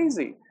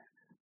 Crazy.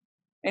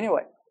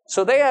 Anyway,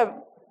 so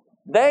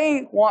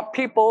they want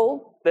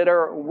people that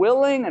are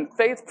willing and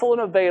faithful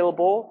and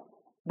available,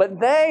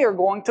 but they are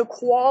going to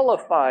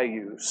qualify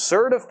you,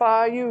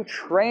 certify you,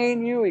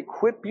 train you,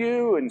 equip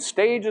you, and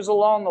stages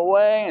along the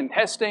way, and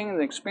testing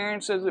and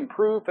experiences and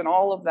proof and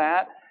all of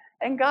that.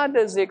 And God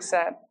does the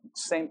exact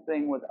same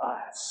thing with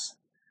us.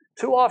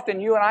 Too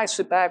often you and I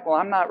sit back, well,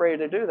 I'm not ready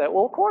to do that.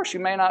 Well, of course, you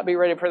may not be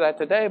ready for that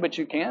today, but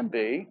you can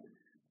be.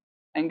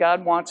 And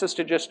God wants us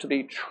to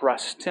be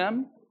trust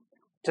Him,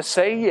 to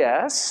say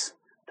yes,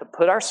 to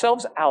put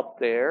ourselves out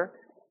there,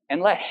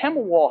 and let Him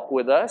walk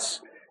with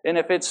us. And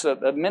if it's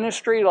a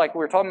ministry like we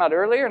were talking about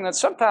earlier, and then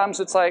sometimes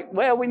it's like,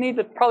 well, we need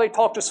to probably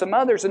talk to some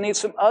others and need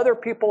some other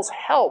people's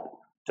help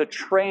to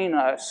train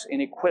us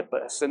and equip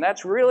us. And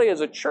that's really, as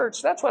a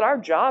church, that's what our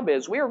job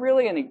is. We are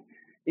really an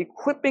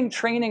equipping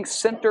training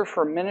center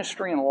for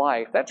ministry and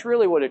life. That's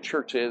really what a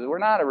church is. We're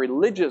not a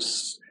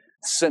religious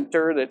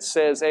center that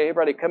says, hey,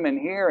 everybody come in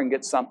here and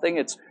get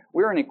something.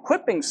 We're an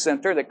equipping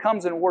center that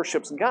comes and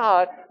worships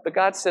God, but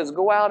God says,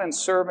 go out and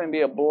serve and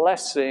be a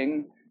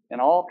blessing in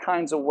all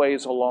kinds of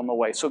ways along the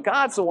way. So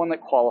God's the one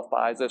that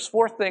qualifies us.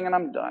 Fourth thing, and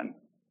I'm done.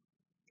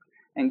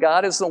 And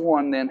God is the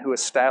one then who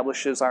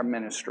establishes our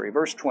ministry.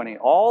 Verse 20,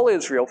 all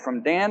Israel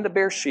from Dan to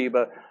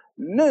Beersheba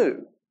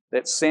knew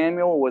that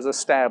Samuel was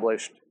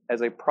established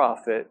as a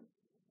prophet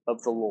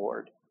of the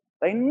Lord.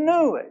 They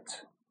knew it.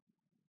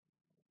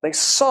 They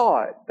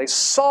saw it. They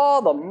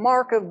saw the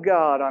mark of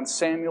God on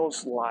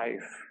Samuel's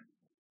life.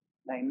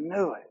 They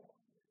knew it.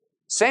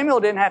 Samuel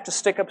didn't have to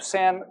stick up his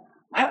hand,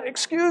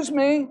 excuse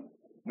me,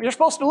 you're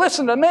supposed to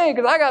listen to me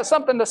because I got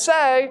something to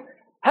say.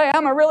 Hey,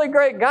 I'm a really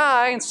great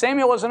guy. And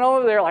Samuel wasn't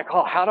over there like,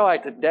 oh, how do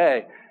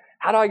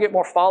I get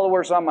more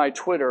followers on my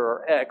Twitter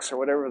or X or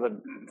whatever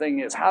the thing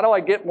is? How do I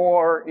get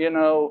more,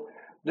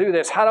 do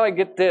this? How do I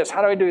get this?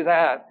 How do I do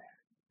that?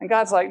 And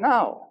God's like,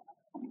 no,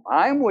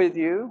 I'm with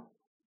you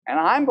and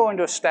I'm going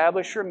to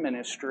establish your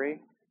ministry.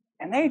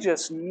 And they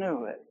just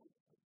knew it.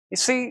 You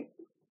see,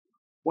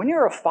 when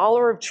you're a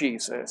follower of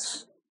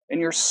Jesus, and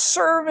you're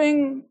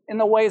serving in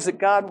the ways that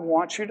God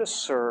wants you to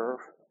serve,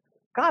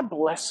 God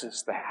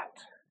blesses that.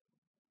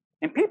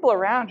 And people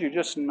around you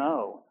just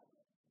know.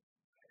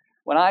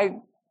 When I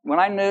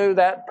knew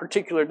that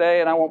particular day,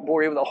 and I won't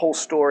bore you with the whole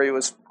story, it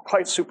was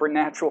quite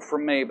supernatural for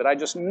me, but I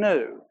just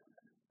knew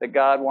that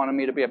God wanted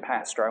me to be a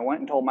pastor. I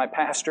went and told my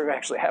pastor, who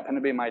actually happened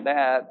to be my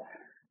dad,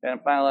 and I'm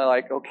finally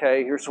like,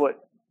 okay, here's what,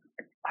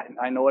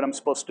 I know what I'm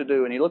supposed to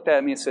do. And he looked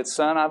at me and said,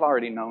 son, I've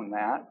already known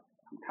that.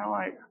 I'm kind of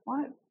like,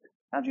 what?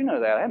 How'd you know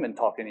that? I haven't been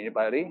talking to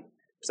anybody,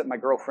 except my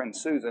girlfriend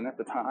Susan at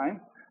the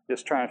time,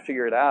 just trying to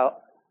figure it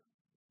out.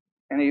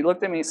 And he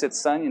looked at me and said,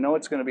 son, you know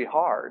it's going to be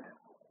hard.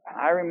 And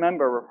I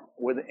remember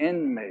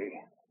within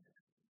me,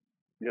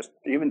 just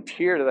even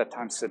teared at that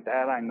time, said,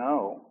 Dad, I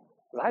know.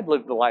 I'd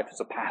lived the life as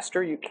a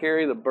pastor. You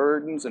carry the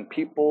burdens and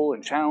people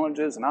and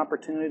challenges and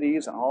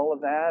opportunities and all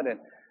of that.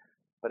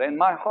 But in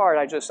my heart,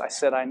 I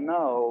said, I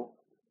know,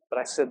 but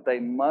I said, they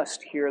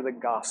must hear the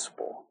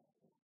gospel.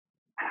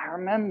 I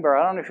remember,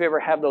 I don't know if you ever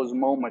have those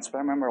moments, but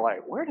I remember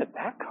like, where did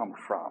that come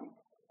from?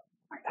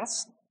 Like,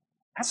 that's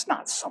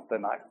not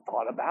something I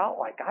thought about.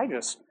 Like, I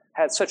just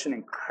had such an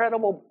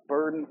incredible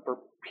burden for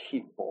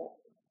people.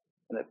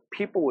 And that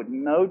people would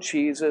know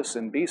Jesus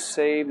and be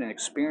saved and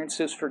experience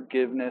His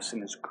forgiveness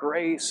and His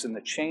grace and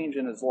the change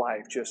in His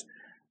life just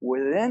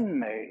within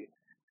me.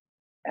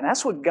 And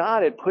that's what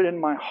God had put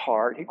in my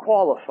heart. He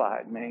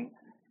qualified me.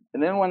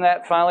 And then when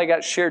that finally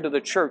got shared to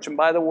the church, and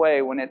by the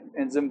way, when it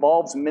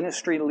involves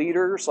ministry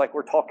leaders, like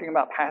we're talking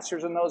about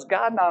pastors and those,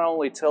 God not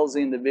only tells the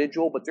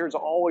individual, but there's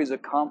always a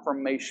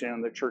confirmation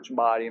in the church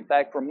body. In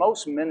fact, for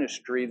most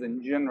ministries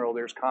in general,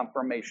 there's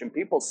confirmation.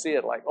 People see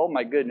it like, oh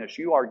my goodness,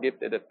 you are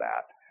gifted at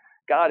that.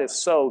 God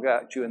has so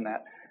got you in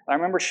that. I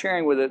remember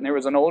sharing with it, and there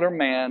was an older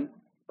man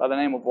by the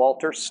name of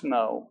Walter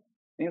Snow.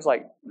 He was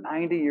like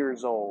 90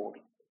 years old.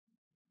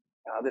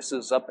 This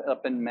is up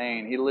in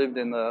Maine. He lived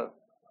in the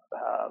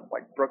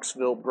like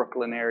Brooksville,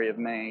 Brooklyn area of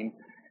Maine.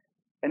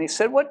 And he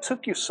said, what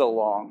took you so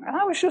long? And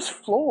I was just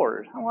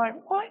floored. I'm like,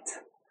 what?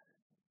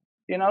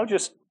 You know,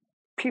 just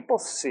people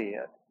see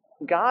it.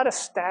 God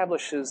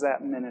establishes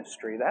that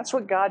ministry. That's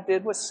what God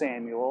did with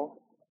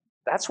Samuel.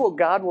 That's what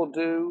God will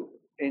do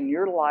in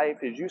your life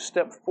as you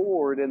step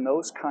forward in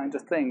those kinds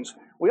of things.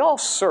 We all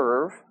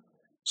serve.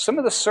 Some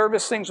of the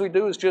service things we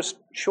do is just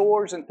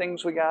chores and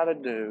things we got to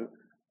do.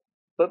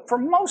 But for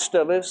most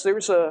of us,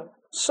 there's a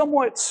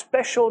somewhat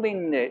specialty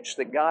niche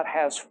that God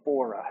has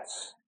for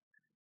us.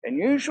 And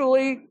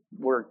usually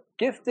we're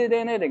gifted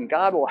in it and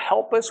God will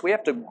help us. We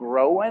have to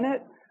grow in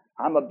it.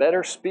 I'm a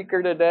better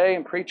speaker today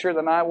and preacher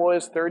than I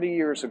was 30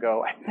 years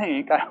ago,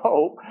 I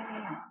hope.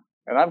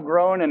 And I've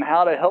grown in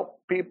how to help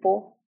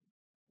people.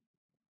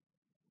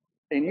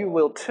 And you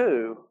will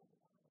too.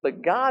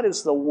 But God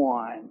is the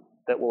one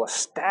that will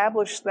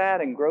establish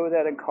that and grow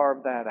that and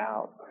carve that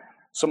out.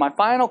 So my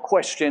final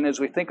question as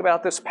we think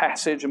about this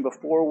passage and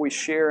before we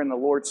share in the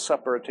Lord's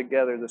Supper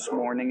together this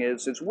morning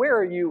is where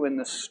are you in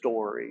this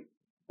story?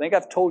 I think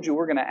I've told you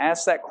we're going to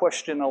ask that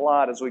question a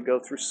lot as we go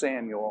through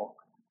Samuel.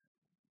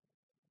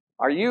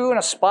 Are you in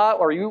a spot,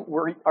 are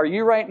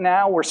you right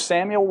now where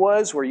Samuel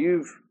was, where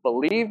you've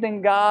believed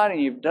in God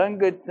and you've done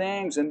good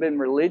things and been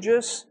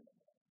religious,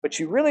 but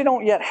you really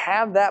don't yet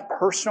have that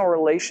personal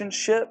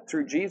relationship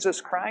through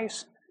Jesus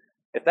Christ?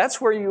 If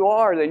that's where you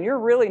are, then your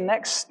really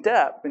next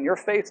step in your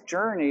faith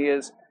journey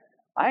is,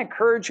 I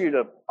encourage you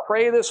to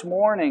pray this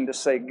morning to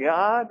say,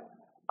 God,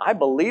 I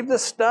believe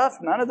this stuff.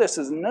 None of this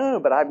is new,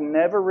 but I've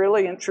never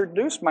really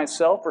introduced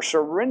myself or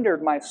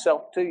surrendered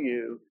myself to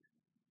you.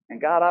 And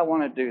God, I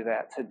want to do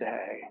that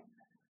today.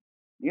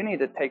 You need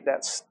to take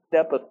that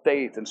step of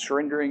faith and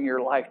surrendering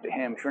your life to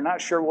Him. If you're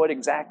not sure what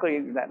exactly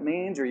that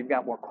means, or you've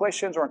got more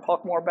questions or want to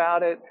talk more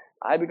about it,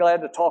 I'd be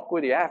glad to talk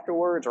with you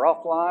afterwards or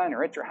offline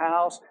or at your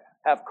house.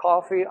 Have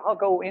coffee. I'll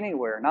go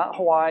anywhere. Not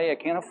Hawaii. I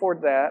can't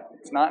afford that.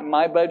 It's not in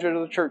my budget or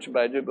the church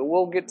budget, but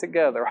we'll get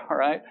together, all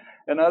right?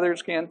 And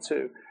others can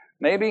too.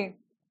 Maybe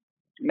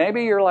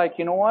you're like,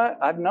 you know what?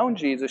 I've known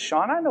Jesus,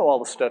 Sean. I know all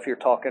the stuff you're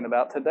talking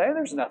about today.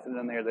 There's nothing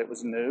in there that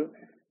was new.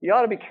 You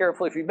ought to be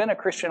careful. If you've been a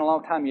Christian a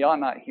long time, you ought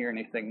not hear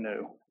anything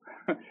new.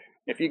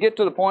 If you get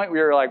to the point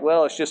where you're like,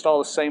 well, it's just all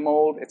the same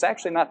old, it's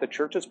actually not the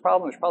church's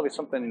problem. There's probably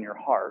something in your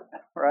heart,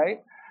 right?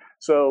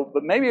 So,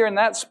 but maybe you're in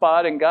that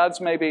spot and God's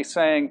maybe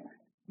saying,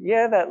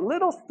 yeah, that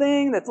little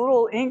thing, that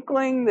little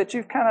inkling that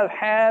you've kind of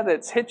had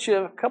that's hit you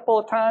a couple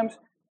of times,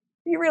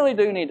 you really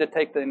do need to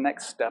take the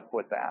next step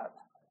with that.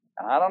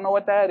 And I don't know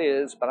what that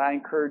is, but I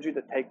encourage you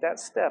to take that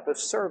step of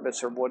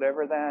service or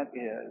whatever that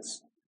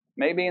is.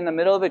 Maybe in the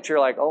middle of it, you're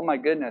like, oh my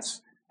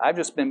goodness, I've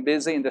just been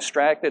busy and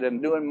distracted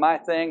and doing my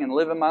thing and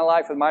living my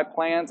life with my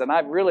plans, and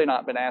I've really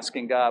not been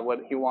asking God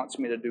what He wants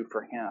me to do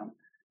for Him.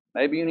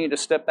 Maybe you need to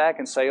step back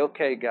and say,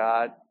 okay,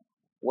 God,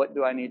 what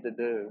do I need to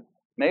do?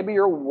 Maybe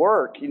your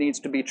work needs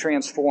to be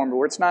transformed,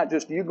 where it's not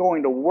just you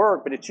going to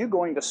work, but it's you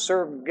going to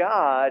serve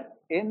God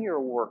in your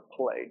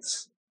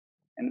workplace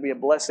and to be a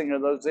blessing to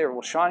those there.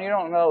 Well, Sean, you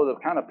don't know the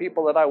kind of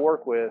people that I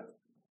work with.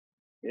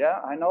 Yeah,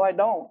 I know I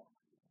don't.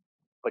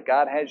 But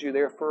God has you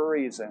there for a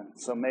reason,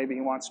 so maybe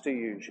He wants to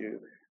use you.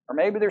 Or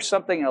maybe there's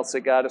something else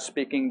that God is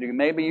speaking to you.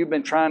 Maybe you've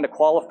been trying to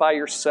qualify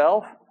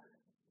yourself,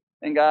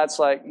 and God's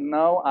like,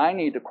 no, I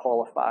need to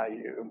qualify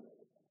you.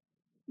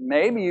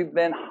 Maybe you've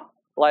been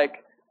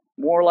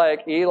more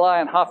like Eli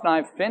and Hophni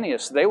and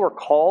Phinehas. They were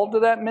called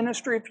to that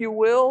ministry, if you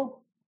will.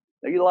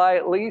 Eli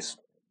at least.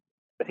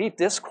 But he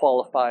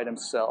disqualified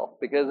himself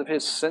because of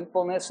his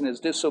sinfulness and his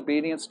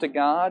disobedience to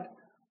God.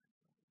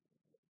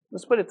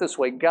 Let's put it this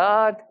way.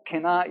 God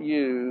cannot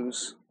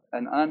use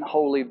an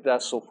unholy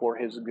vessel for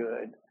His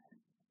good.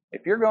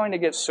 If you're going to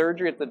get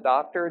surgery at the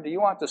doctor, do you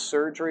want the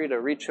surgery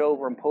to reach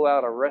over and pull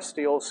out a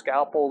rusty old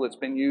scalpel that's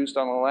been used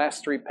on the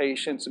last 3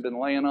 patients and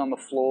been laying on the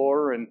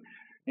floor and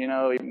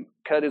he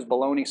cut his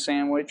bologna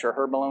sandwich or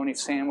her bologna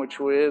sandwich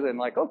with, and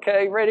like,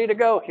 okay, ready to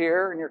go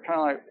here. And you're kind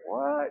of like,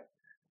 what? I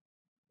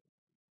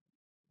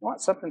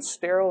want something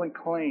sterile and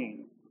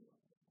clean.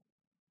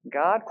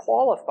 God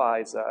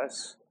qualifies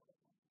us,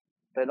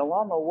 but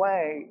along the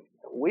way,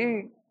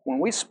 when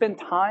we spend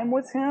time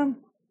with Him,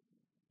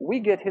 we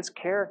get His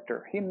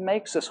character. He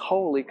makes us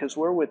holy because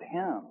we're with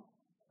Him.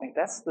 I mean,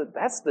 that's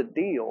the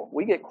deal.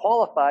 We get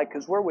qualified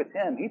because we're with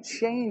Him. He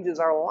changes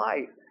our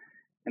life.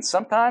 And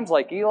sometimes,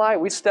 like Eli,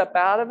 we step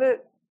out of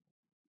it,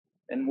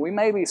 and we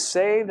may be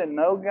saved and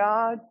know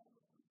God,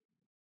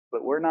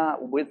 but we're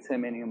not with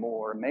Him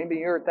anymore. Maybe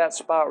you're at that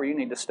spot where you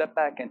need to step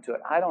back into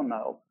it. I don't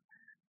know.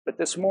 But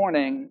this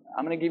morning,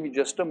 I'm going to give you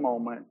just a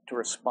moment to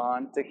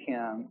respond to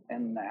Him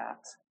in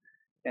that.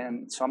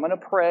 And so I'm going to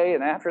pray,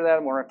 and after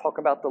that, we're going to talk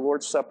about the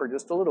Lord's Supper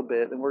just a little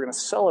bit, and we're going to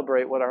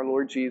celebrate what our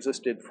Lord Jesus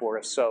did for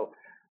us. So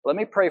let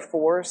me pray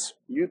for us.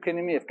 You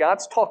can, if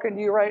God's talking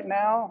to you right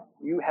now,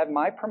 you have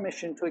my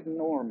permission to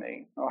ignore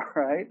me, all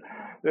right?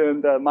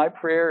 And my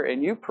prayer,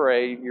 and you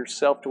pray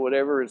yourself to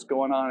whatever is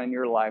going on in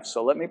your life.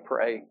 So let me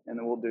pray, and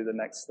then we'll do the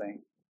next thing.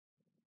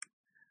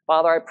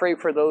 Father, I pray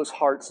for those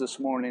hearts this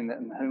morning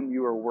in whom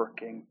you are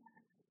working.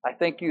 I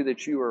thank you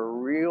that you are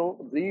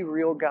the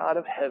real God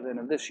of heaven,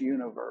 of this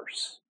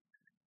universe.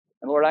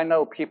 And Lord, I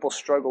know people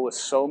struggle with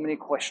so many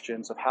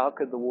questions of how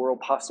could the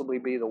world possibly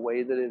be the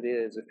way that it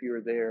is if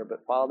you're there.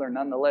 But Father,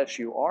 nonetheless,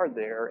 you are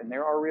there, and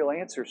there are real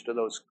answers to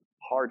those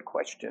hard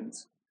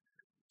questions.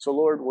 So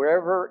Lord,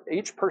 wherever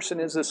each person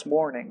is this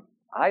morning,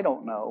 I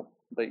don't know,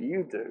 but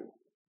you do.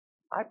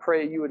 I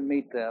pray you would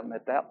meet them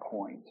at that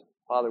point.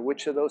 Father,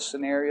 which of those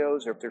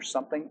scenarios, or if there's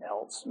something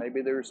else,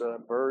 maybe there's a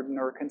burden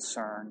or a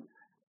concern,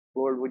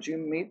 Lord, would you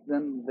meet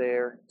them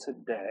there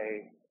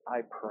today,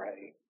 I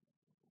pray.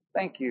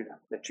 Thank you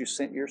that you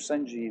sent your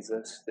Son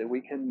Jesus, that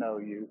we can know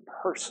you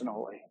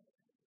personally,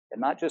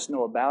 and not just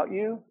know about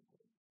you,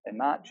 and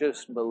not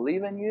just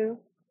believe in you,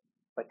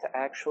 but to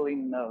actually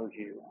know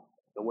you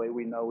the way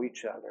we know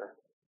each other.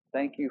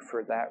 Thank you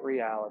for that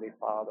reality,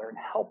 Father, and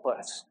help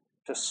us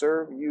to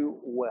serve you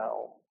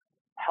well.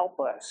 Help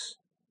us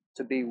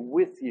to be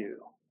with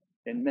you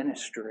in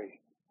ministry,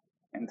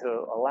 and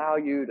to allow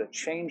you to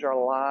change our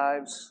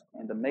lives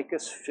and to make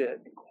us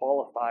fit and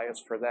qualify us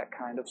for that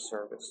kind of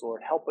service.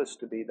 Lord, help us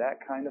to be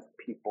that kind of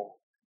people.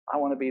 I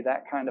want to be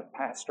that kind of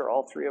pastor.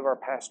 All three of our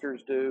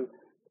pastors do.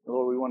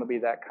 Lord, we want to be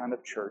that kind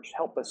of church.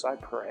 Help us, I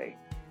pray,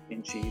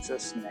 in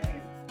Jesus'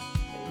 name.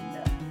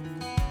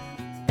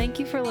 Amen. Thank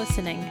you for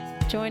listening.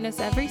 Join us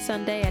every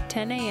Sunday at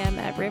 10 a.m.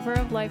 at River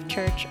of Life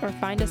Church, or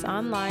find us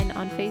online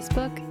on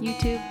Facebook,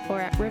 YouTube,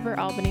 or at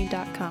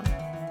riveralbany.com.